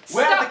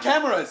are the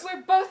cameras?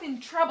 We're both in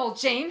trouble,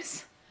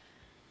 James.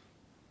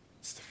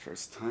 It's the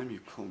first time you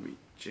call me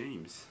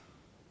James.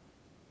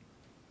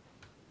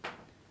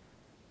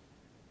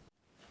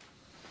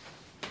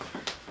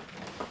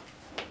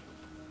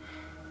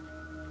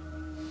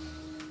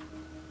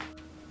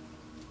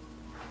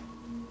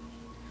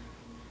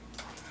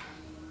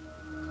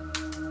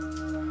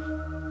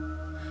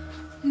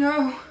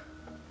 No.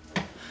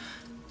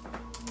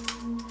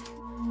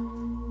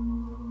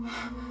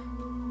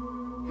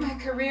 My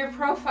career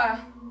profile.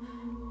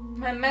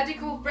 My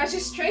medical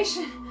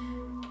registration.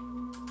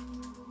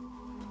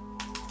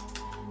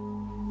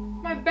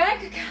 My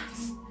bank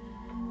accounts.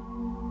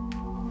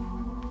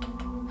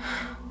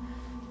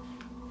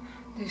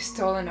 They've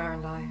stolen our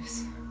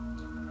lives.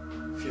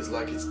 Feels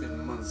like it's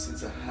been months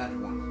since I had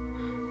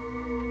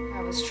one.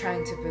 I was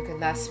trying to book a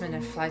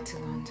last-minute flight to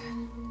London.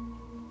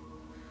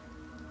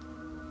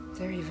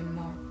 They're even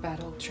more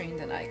battle-trained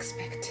than I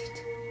expected.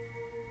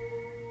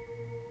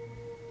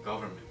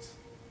 Government.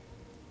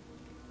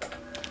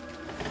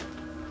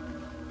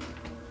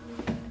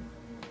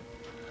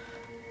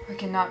 We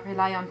cannot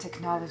rely on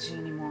technology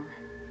anymore.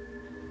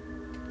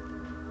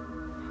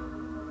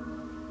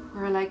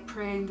 We're like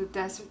prey in the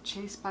desert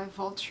chased by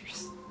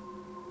vultures.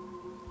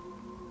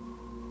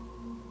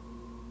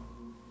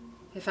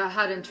 If I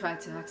hadn't tried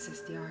to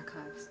access the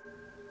archives,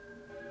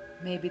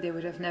 maybe they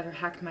would have never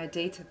hacked my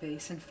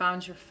database and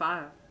found your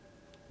file.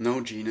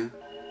 No, Geena.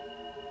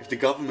 If the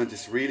government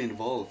is really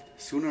involved,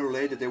 sooner or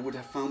later they would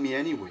have found me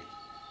anyway.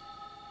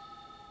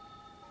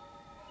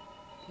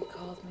 You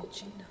called me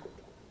Geena.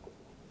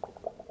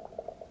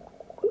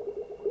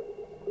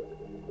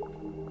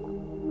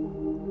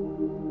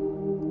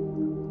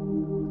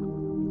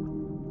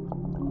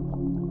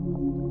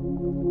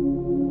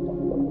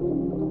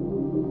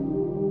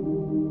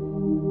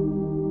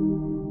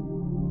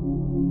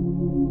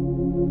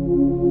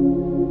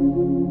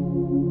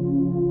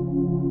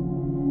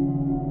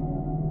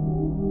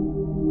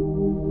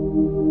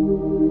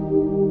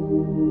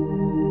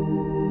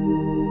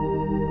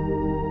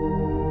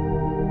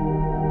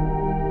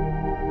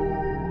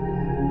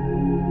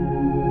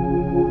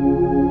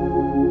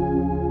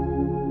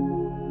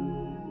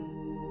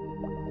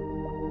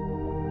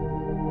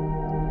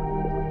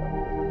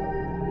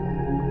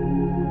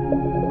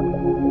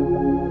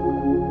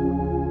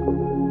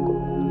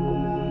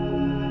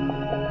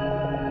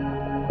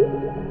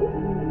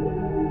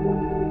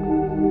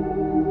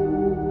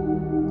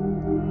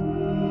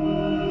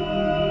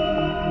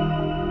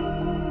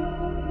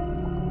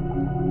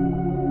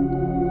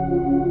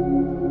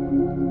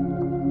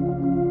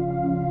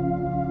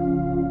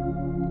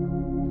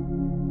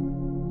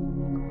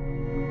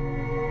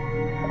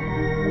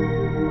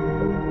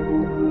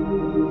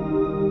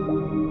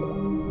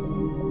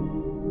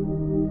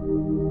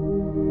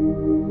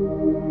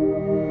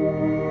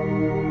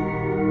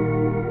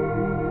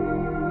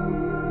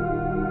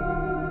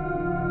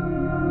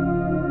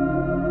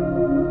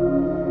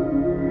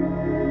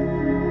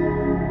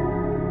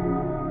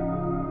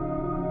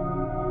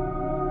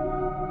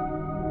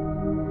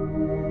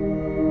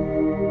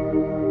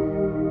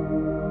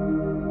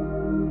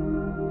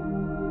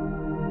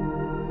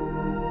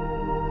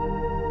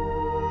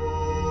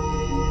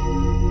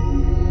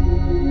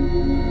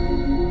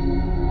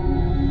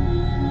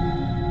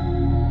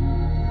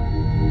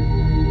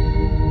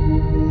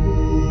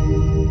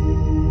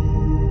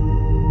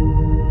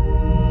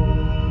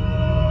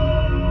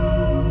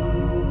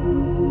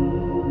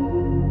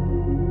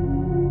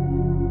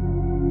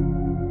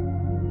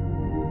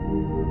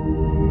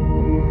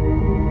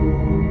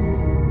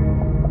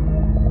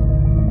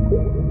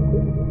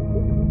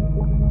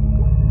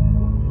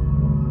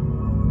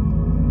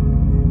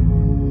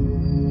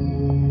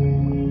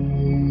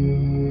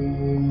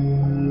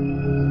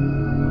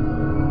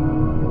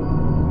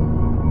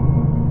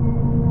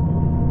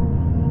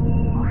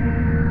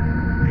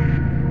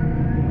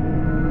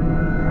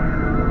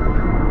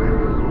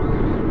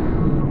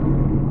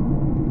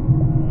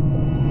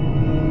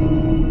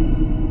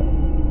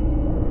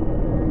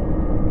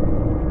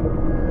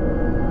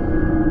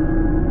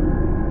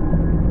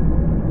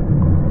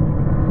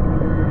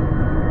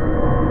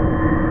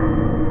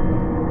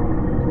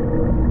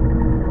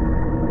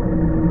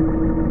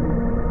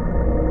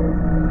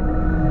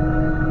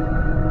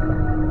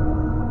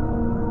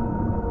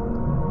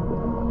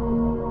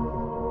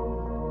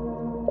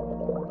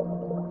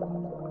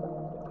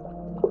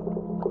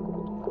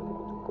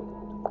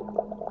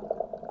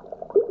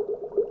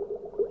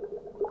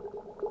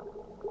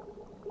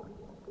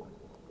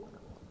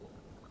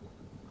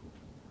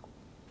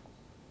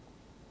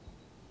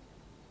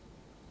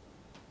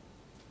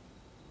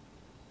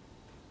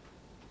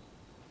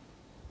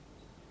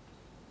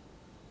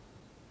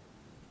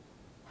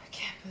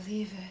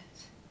 believe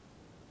it.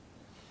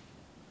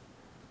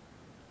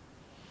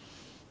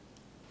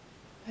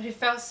 But it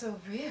felt so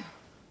real.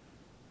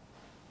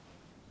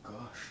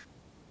 Gosh.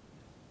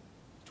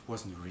 It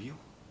wasn't real?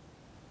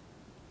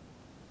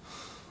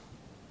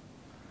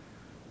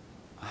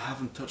 I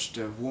haven't touched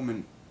a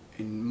woman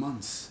in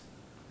months.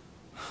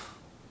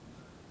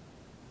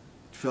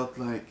 It felt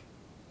like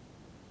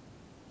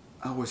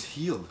I was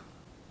healed.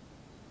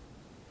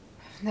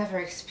 I've never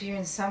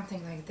experienced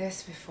something like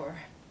this before.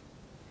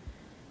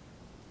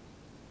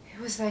 It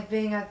was like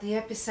being at the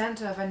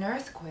epicenter of an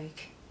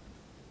earthquake.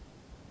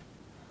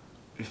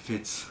 If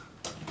it's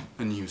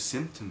a new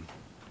symptom,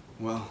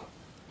 well,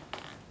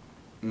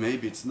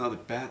 maybe it's not a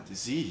bad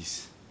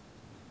disease.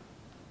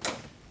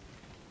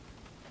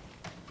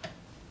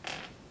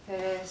 It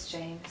is,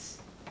 James.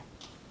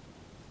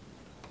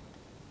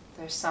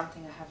 There's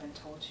something I haven't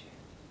told you.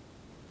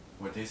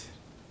 What is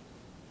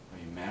it?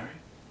 Are you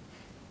married?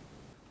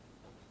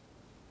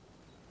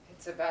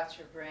 It's about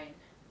your brain.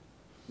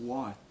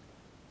 What?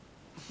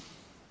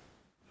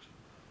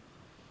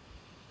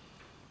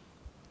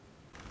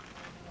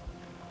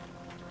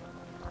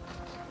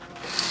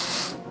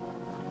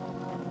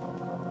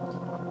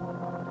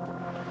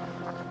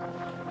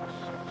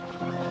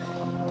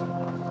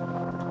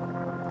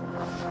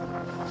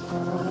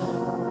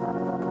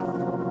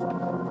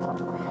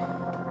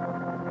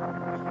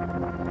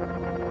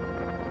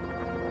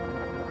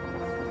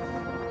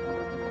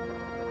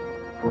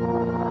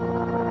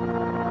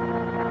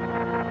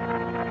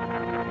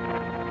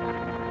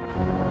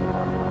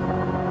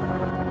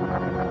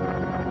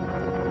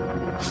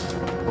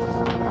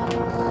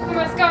 We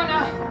must go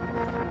now.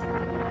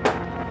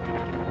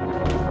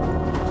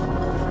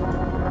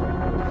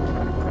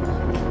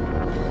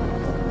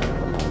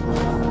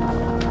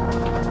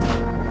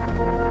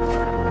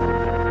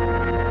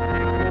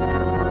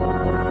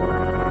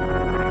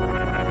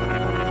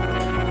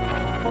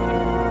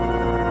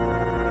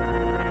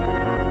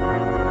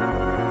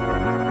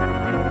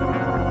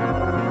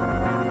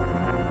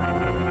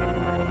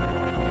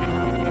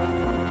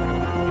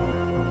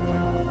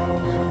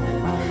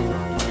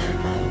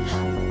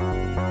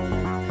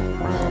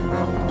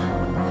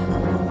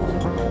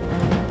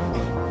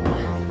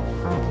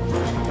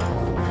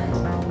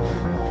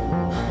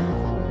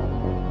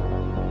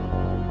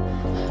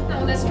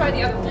 Now let's try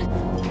the other one.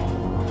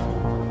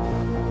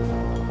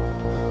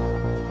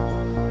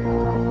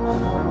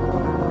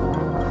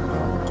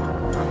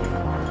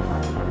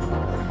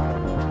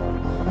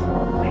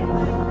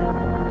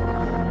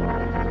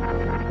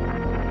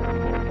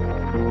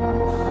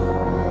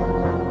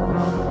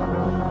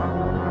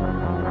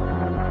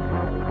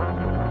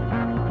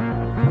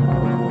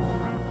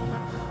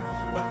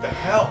 What the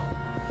hell?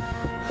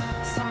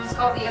 Someone's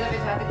called the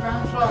elevator at the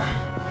ground floor.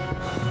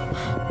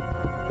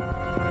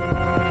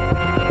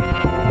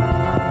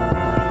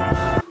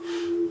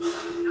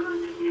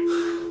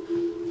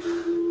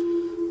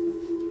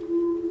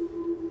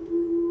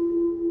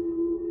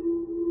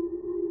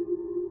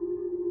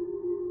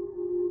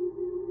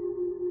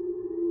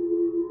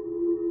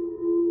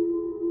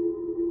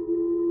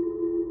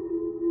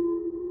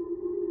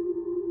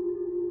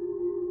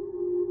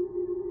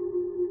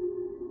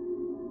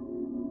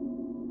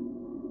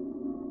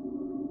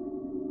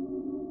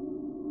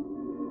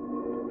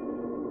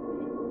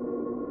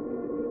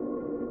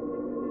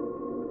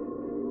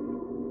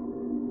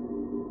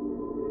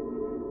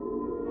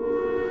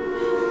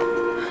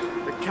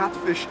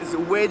 Catfish is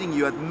awaiting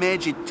you at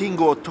Meiji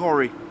Tingo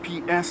Otori.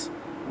 P.S.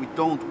 We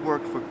don't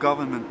work for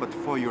government, but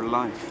for your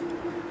life.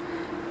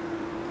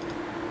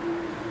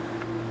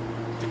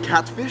 The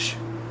catfish?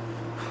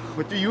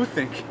 What do you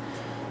think?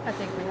 I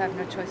think we have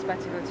no choice but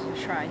to go to the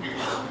shrine.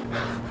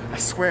 I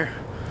swear,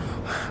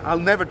 I'll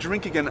never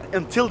drink again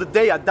until the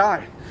day I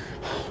die.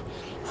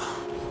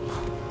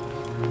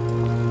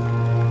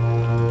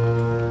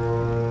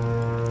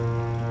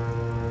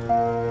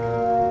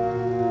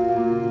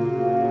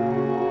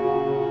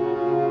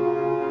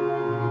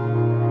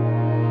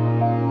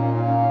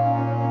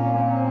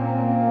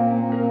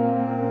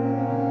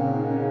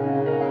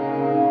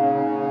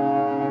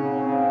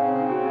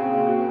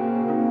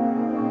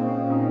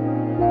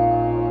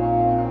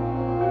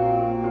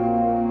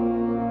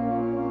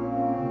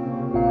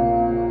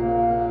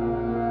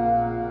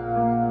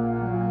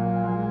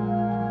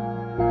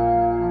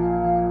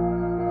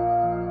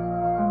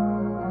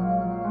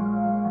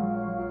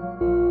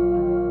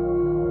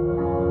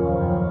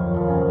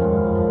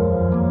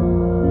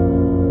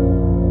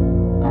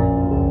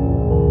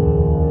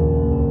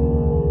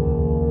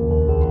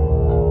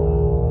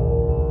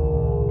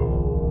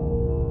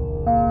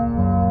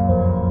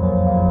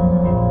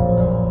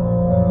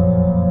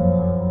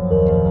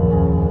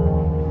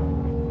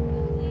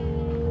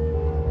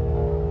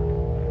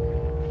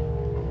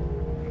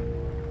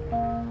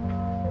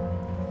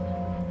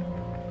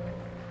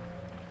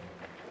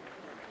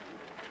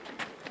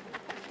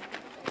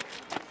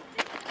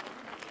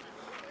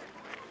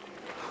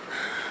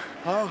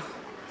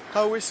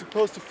 How are we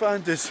supposed to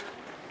find this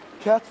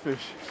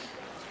catfish?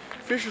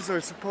 Fishes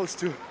are supposed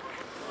to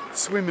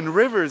swim in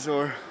rivers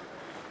or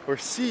Or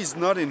seas,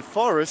 not in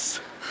forests.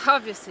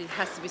 Obviously, it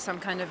has to be some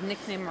kind of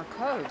nickname or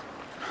code.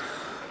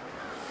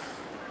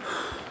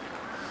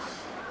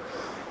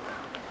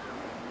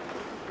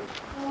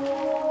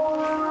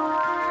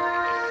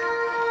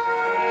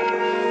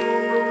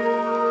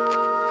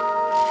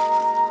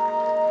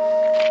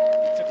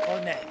 It's a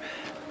code name,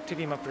 to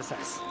be more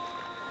precise.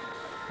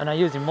 And I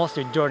use it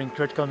mostly during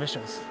critical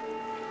missions.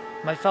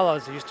 My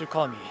fellows used to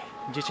call me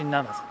Jishin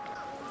Namazu.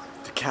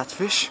 The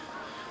catfish?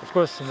 Of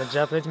course, in the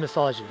Japanese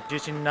mythology,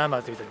 Jishin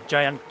Namazu is a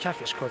giant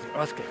catfish causing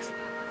earthquakes.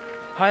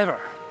 However,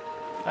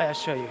 I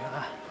assure you,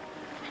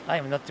 I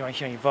am not the one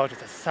here involved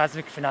with the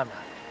seismic phenomena.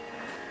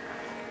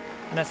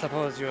 And I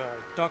suppose you are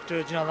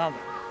Dr. Geena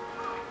Landlord.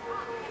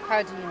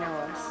 How do you know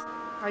us?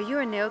 Are you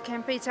a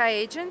Neo-Kempeitai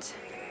agent?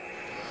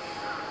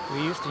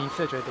 We used to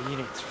infiltrate the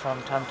units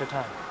from time to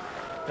time.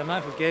 The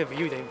man who gave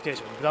you the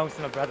invitation belongs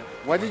to my brother.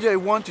 Why did you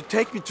want to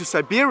take me to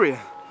Siberia?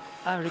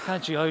 I will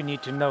recount you all you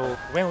need to know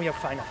when we are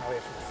far enough away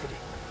from the city.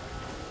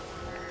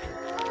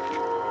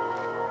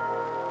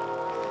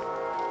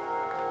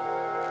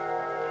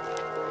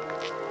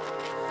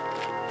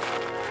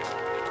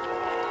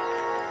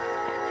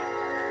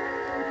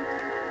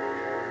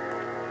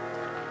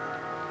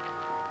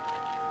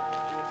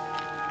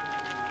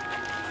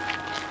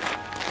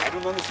 I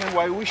don't understand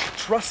why we should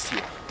trust you.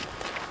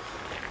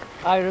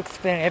 I will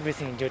explain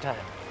everything in due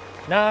time.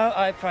 Now,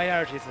 our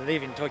priority is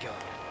leaving Tokyo.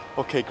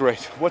 Okay,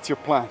 great. What's your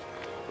plan?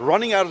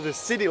 Running out of the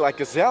city like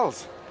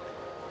gazelles?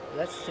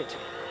 Let's sit.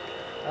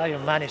 I will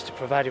manage to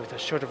provide you with a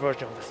short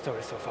version of the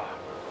story so far.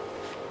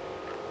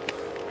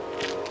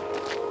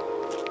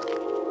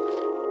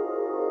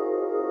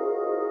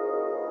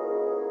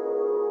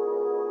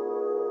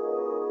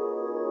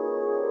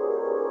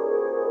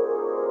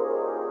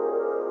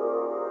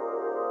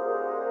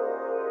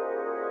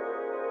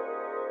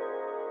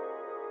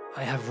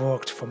 I have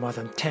worked for more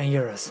than 10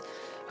 years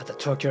at the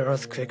Tokyo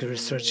Earthquake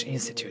Research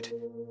Institute.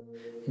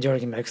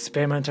 During my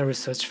experimental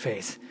research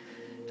phase,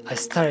 I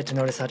started to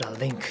notice out a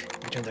link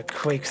between the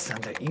quakes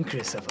and the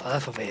increase of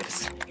alpha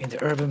waves in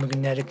the urban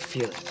magnetic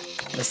field.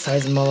 The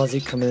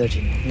seismology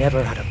community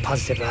never had a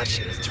positive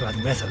attitude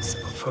toward methods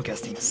of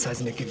forecasting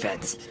seismic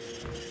events.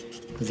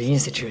 The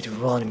Institute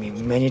warned me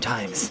many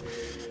times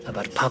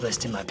about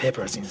publishing my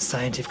papers in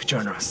scientific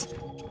journals,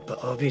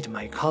 but albeit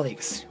my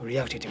colleagues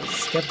reacted with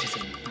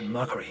skepticism and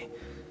mockery,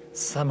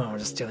 someone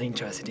was still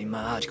interested in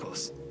my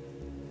articles.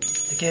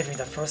 They gave me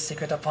the first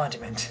secret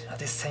appointment at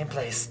this same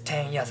place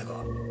 10 years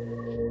ago.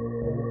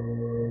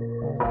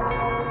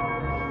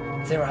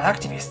 There were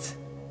activists,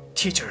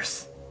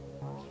 teachers,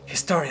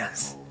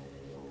 historians,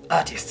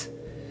 artists,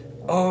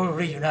 all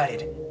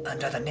reunited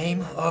under the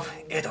name of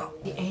Edo.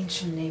 The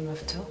ancient name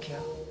of Tokyo.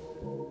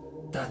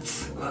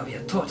 That's what we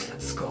are taught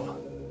at school.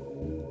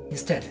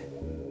 Instead,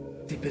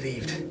 they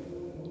believed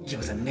it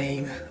was a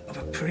name of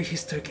a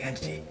prehistoric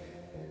entity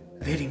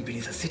living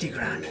beneath the city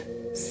ground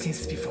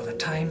since before the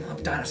time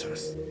of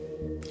dinosaurs.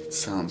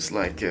 Sounds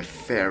like a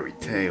fairy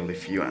tale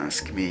if you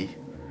ask me.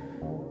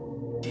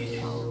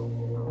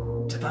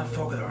 Japan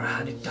folklore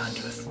handed down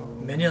to us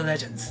many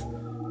legends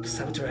of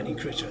subterranean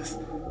creatures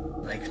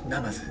like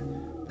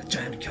Namazu, the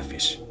giant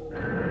catfish.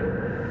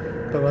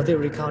 But what they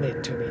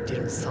recounted to me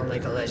didn't sound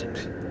like a legend.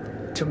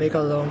 To make a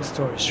long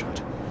story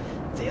short,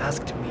 they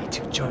asked me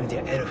to join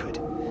their Edohood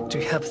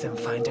to help them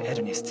find the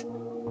Edonist.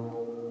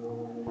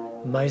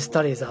 My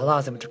studies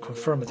allow them to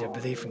confirm their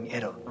belief in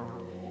Edo.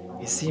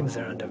 It seems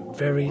that under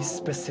very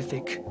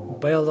specific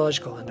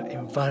biological and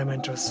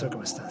environmental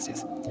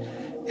circumstances,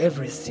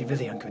 every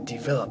civilian could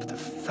develop the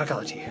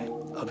faculty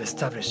of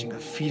establishing a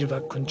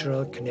feedback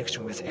control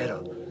connection with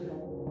Edo.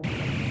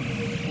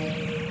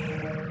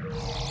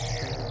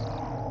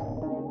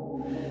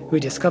 We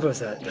discovered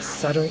that the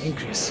sudden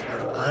increase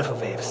of alpha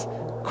waves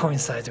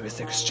coincides with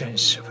the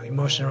exchange of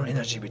emotional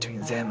energy between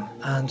them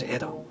and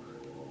Edo.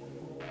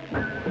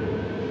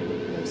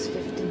 Those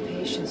 15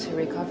 patients who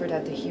recovered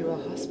at the Hero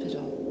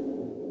Hospital.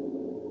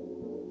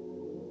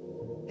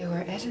 They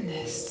were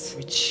Edonists.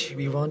 Which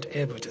we weren't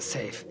able to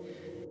save.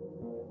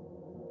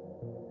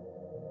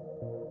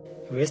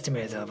 We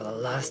estimate that over the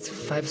last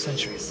 5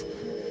 centuries,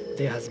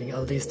 there has been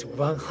at least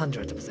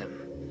 100 of them.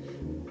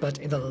 But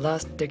in the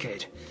last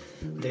decade,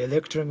 the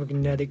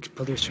electromagnetic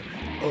pollution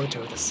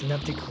altered the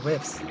synaptic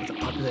webs of the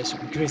population,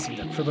 increasing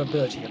the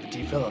probability of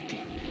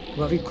developing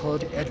what we call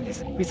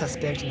Edonism. We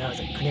suspect now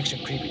the connection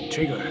could be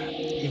triggered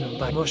even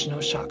by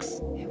emotional shocks.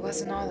 It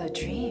wasn't all a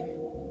dream.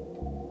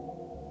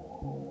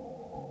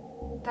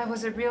 That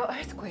was a real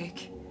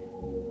earthquake.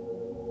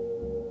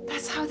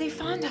 That's how they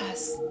found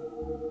us.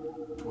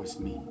 It was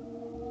me.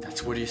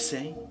 That's what you're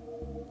saying?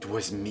 It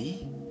was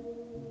me?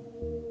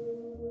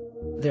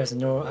 There's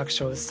no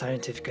actual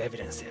scientific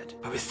evidence yet,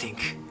 but we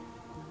think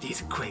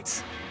these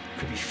quakes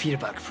could be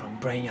feedback from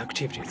brain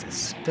activities,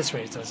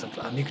 especially those of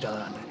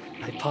amygdala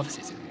and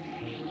hypophysis.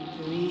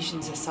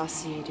 Regions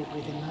associated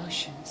with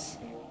emotions,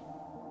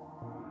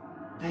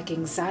 like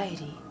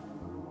anxiety,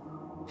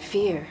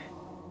 fear,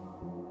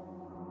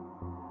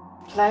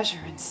 pleasure,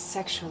 and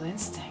sexual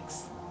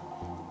instincts.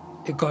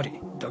 You got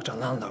it, Dr.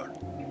 Landlord.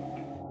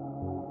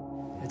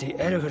 The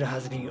Elderhood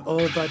has been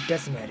all but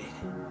decimated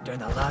during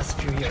the last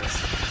few years.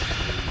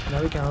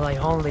 Now we can rely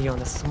only on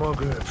a small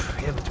group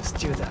able to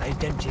steal the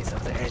identities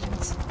of the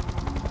agents.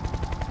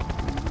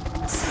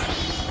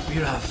 We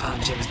would have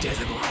found James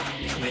days ago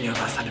if many of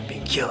us hadn't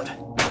been killed.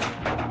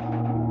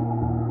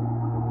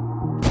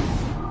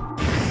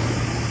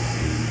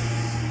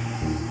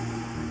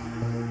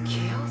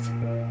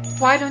 Killed?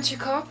 Why don't you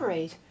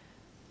cooperate?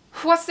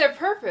 What's their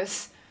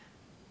purpose?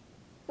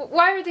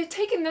 Why are they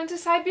taking them to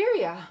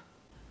Siberia?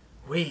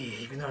 We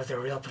ignore their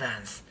real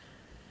plans.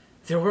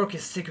 Their work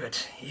is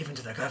secret, even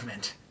to the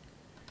government.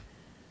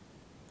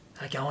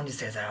 I can only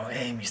say that our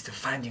aim is to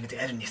finding the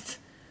Edonists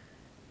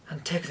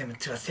and take them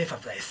to a safer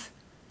place,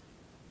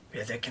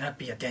 where there cannot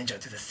be a danger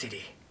to the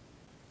city.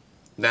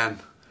 Then,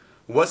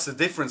 what's the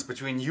difference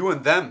between you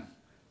and them?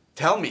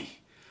 Tell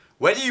me,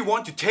 where do you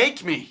want to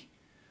take me?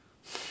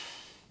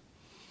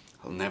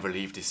 I'll never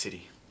leave this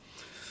city.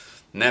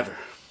 Never.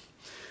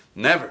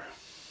 Never.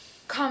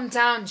 Calm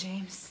down,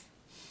 James.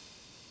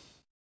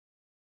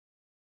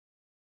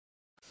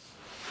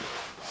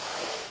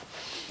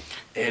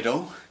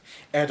 Edo?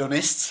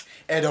 Edonists?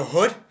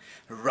 Edohood?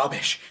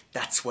 Rubbish.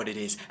 That's what it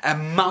is. A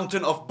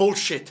mountain of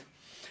bullshit.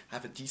 I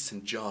have a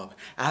decent job.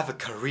 I have a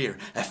career.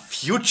 A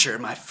future,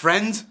 my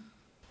friend.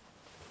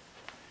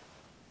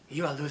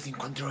 You are losing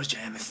control,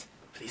 James.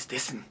 Please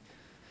listen.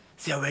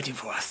 They are waiting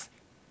for us.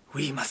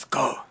 We must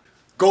go.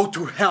 Go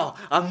to hell.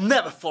 I'll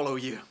never follow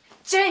you.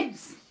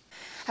 James!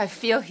 I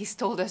feel he's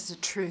told us the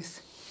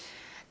truth.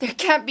 There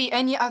can't be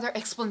any other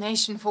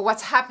explanation for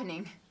what's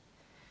happening.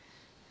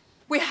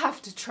 We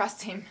have to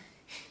trust him.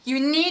 You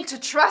need to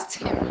trust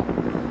him.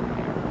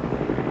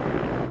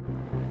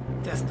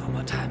 There's no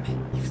more time.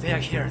 If they are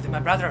here, then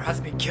my brother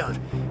has been killed.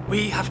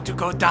 We have to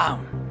go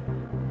down.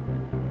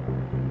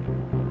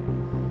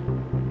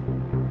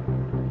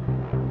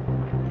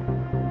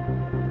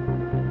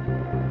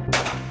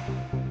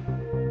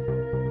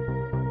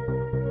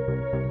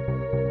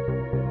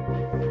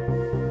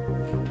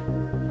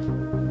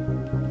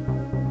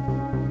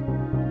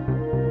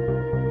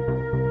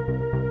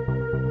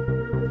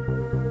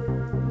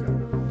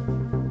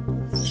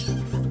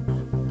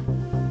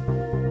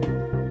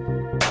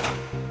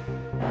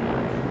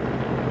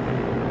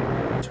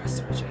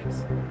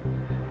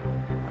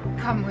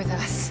 Come with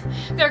us.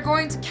 They're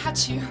going to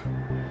catch you.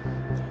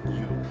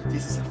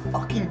 This is a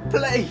fucking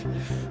play.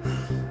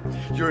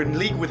 You're in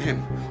league with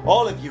him.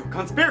 All of you.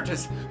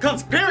 Conspirators.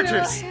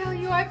 Conspirators. I'll heal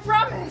you, I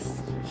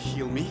promise.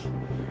 Heal me?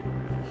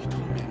 You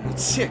told me I'm not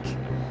sick.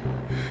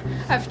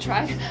 I've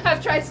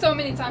tried so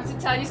many times to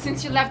tell you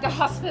since you left the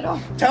hospital.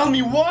 Tell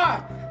me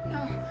what?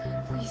 No,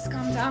 please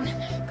calm down.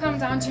 Calm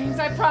down, James.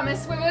 I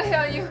promise we will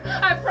heal you.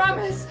 I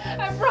promise.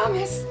 I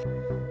promise.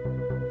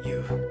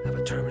 You have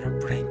a terminal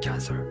brain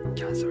cancer.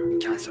 Cancer.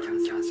 Cancer. Cancer.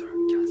 Cancer.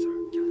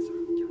 Cancer.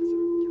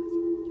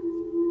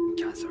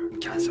 Cancer. Cancer.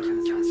 Cancer.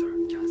 Cancer.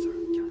 Cancer.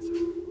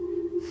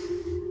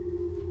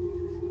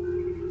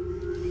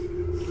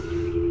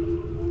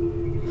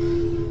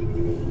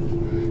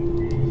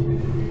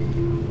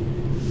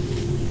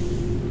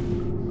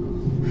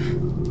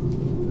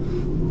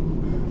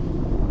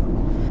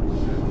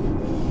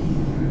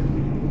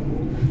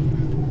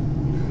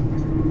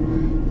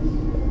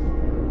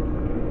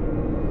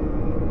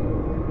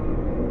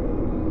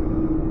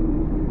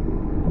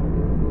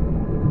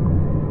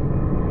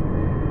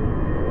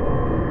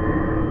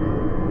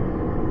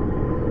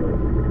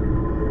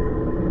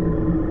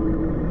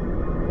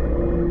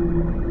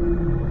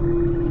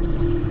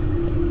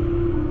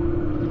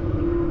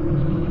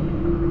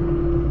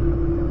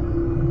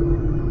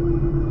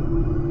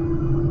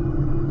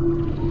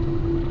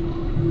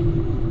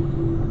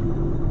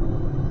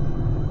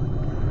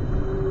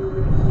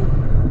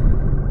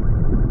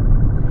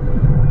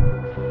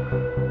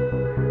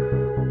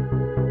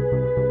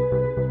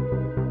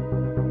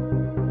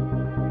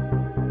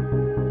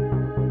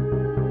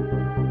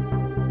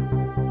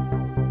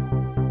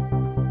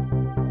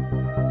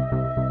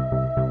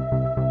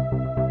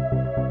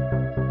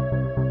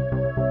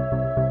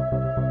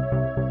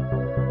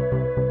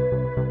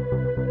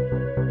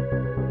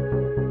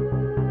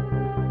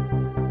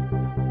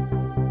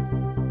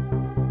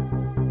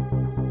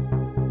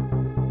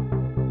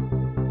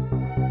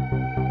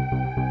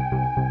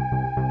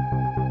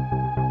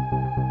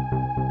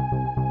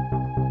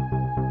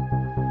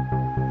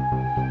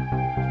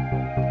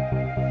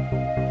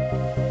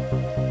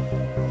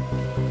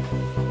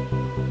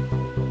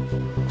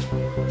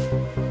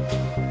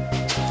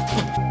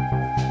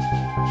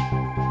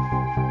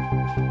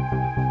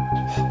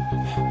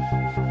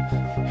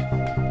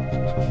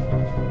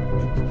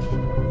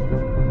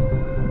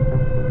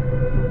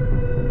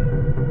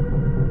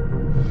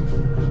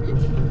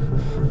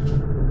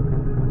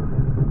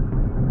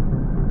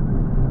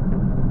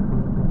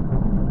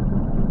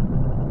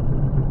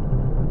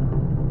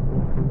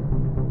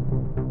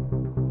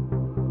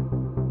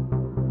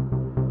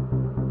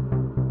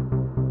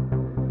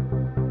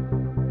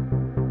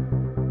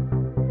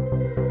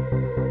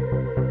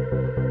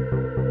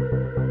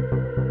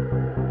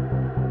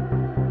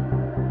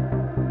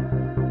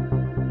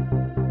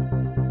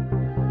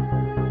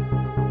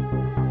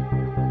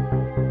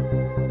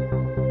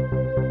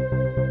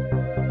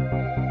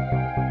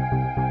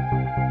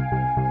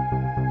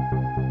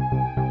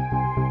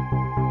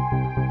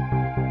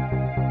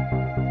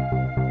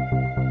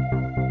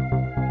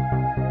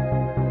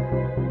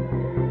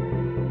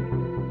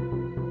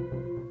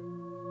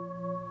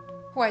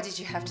 Why did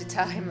you have to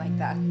tell him like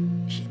that?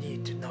 He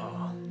need to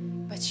know.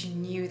 But you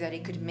knew that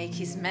it could make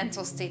his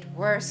mental state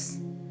worse.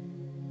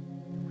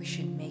 We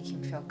should make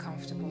him feel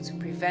comfortable to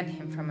prevent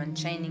him from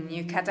unchaining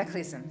new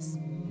cataclysms.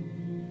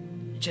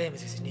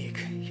 James is unique.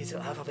 His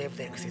alpha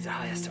wavelength is the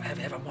highest I have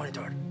ever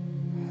monitored.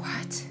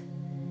 What?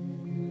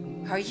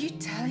 Are you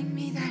telling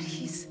me that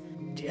he's...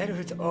 The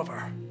Edo's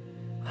over.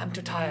 I'm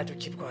too tired to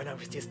keep going on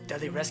with these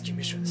deadly rescue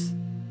missions.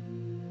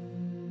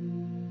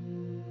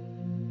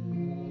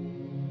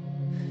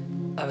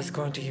 I was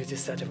going to use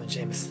this setup on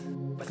James,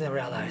 but then I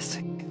realized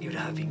it would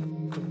have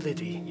been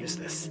completely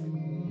useless.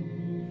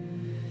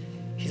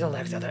 He's not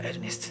like the other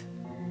Edonists.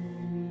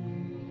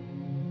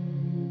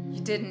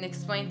 You didn't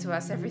explain to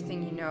us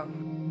everything you know.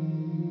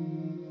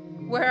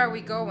 Where are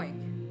we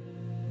going?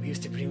 We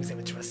used to bring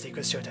them to a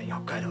secret shelter in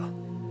Hokkaido.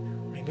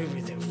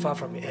 Removing them far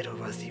from Edo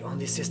was the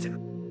only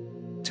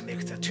system to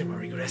make the tumor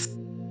regress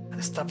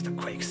and stop the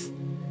quakes.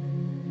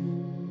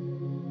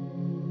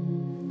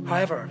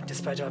 However,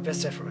 despite our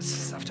best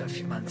efforts, after a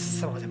few months,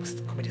 some of them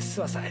committed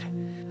suicide,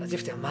 as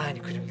if their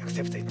mind couldn't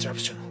accept the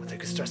interruption with the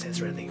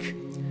extrasensory link.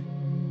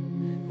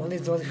 Only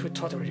those who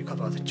totally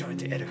recovered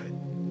joined the Edohood.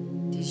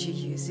 Did you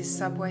use this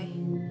subway?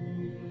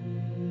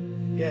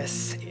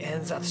 Yes, it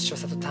ends at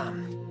Shosato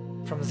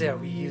Town. From there,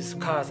 we use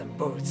cars and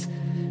boats,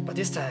 but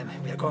this time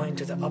we are going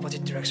to the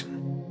opposite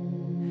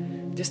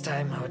direction. This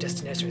time, our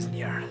destination is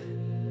near.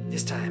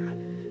 This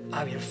time,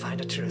 I will find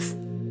the truth.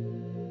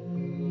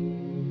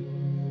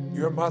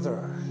 Your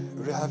mother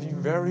would have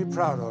been very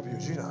proud of you,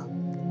 Geena.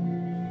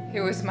 It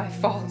was my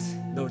fault.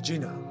 No,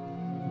 Geena,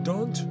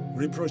 don't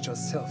reproach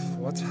yourself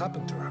what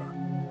happened to her.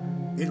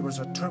 It was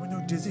a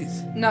terminal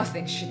disease.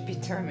 Nothing should be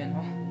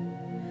terminal.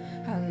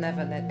 I'll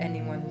never let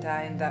anyone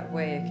die in that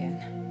way again.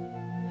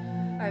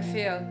 I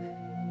feel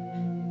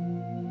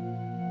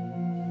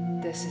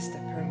this is the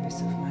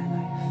purpose of my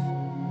life.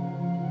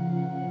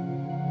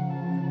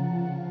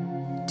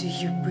 Do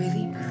you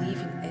really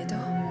believe in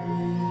Edo?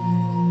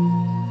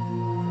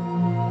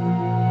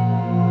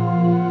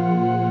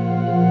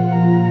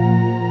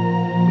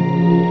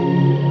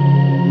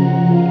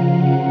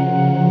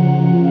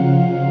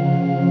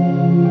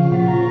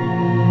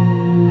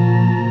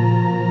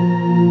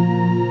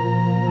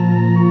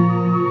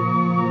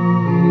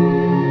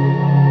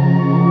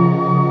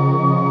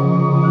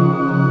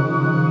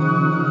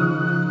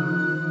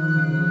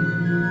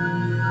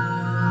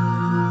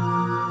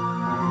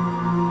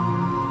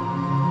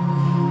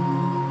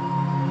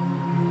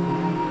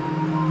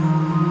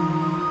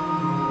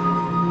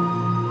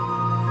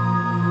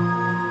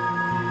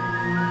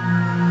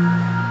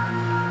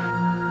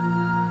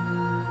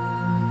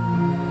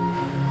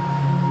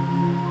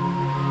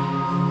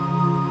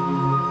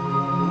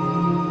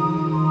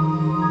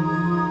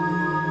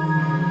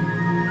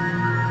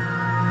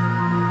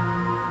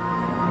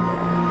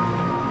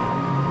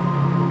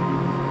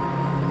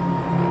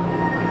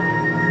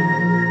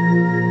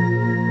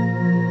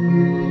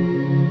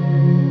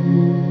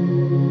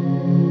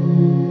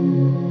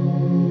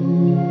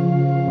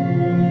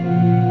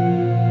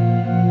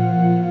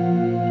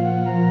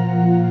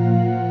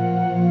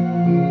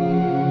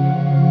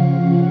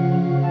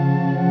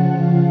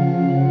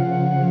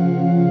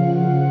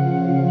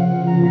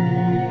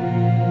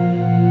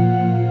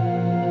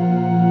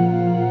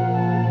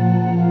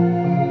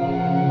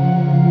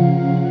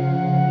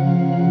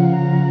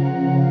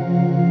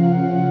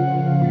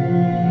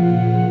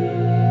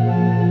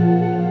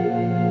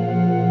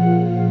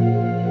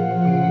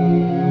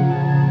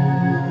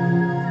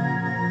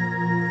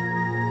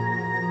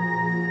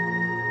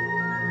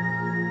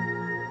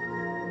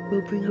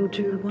 We'll bring up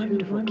two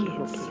wonderful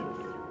kids.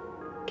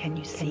 Can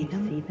you see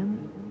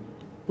them?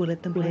 We'll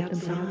let them play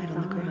outside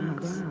on the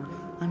grass,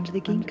 under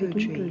the ginkgo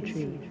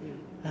trees,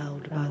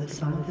 lulled by the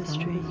song of the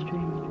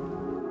stream.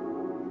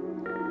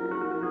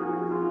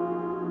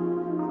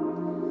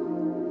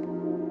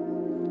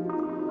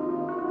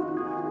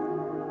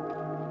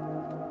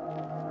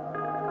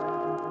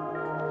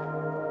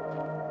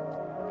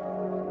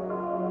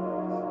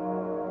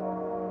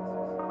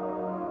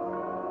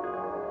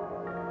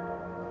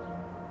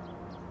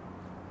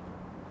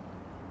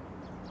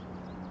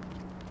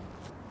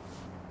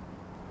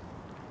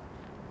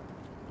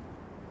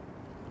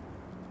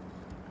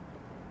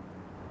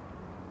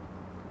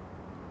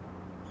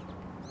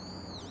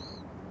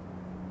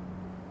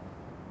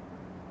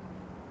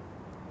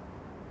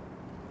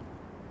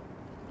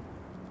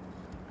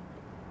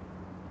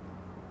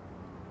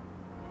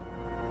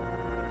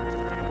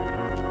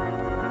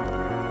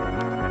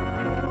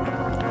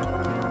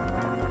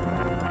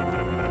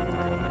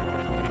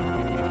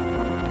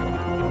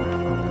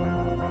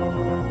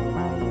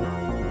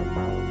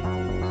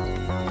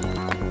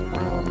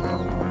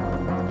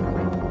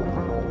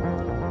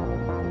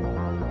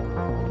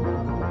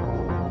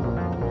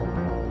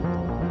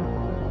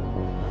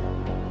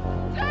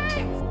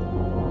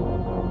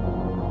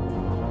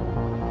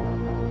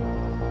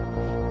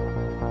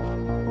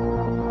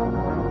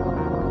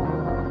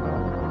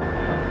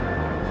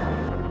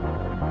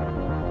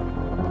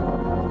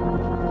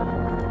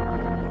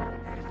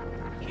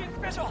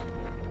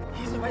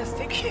 He's the way you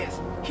think he is.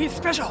 He's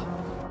special.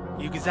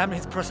 You examine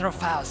his personal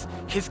files.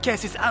 His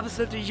case is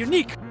absolutely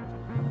unique.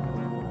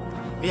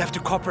 We have to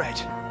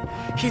cooperate.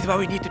 He's why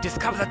we need to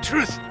discover the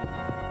truth.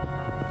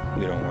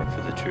 We don't work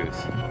for the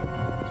truth.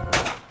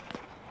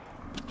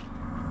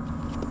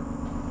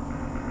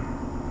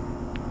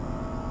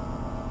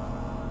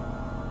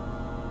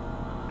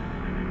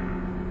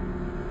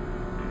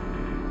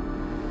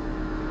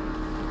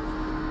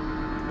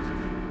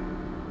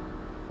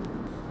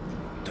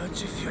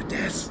 Don't you fear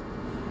death?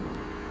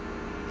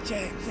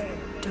 James.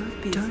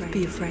 Don't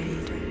be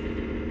afraid.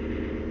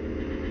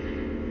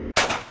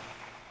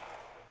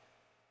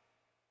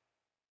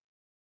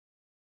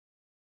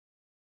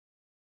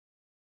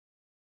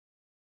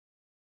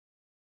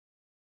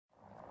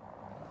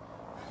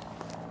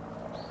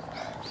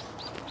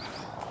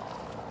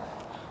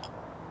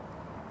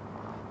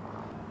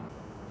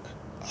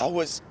 I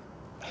was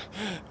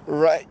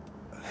right.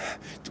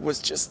 It was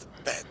just a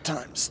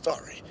bedtime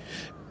story.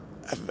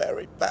 A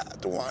very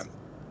bad one.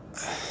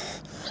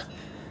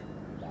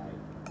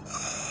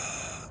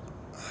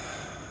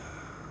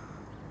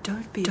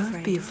 Don't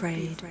be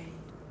afraid.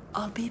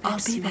 I'll be back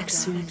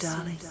soon,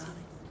 darling.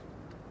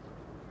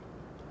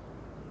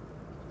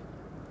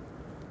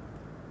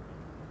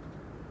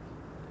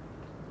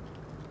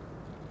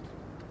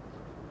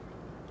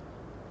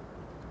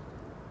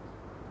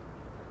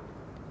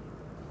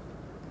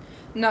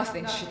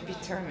 Nothing should be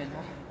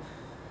terminal.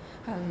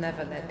 I'll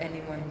never let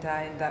anyone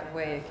die in that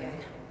way again.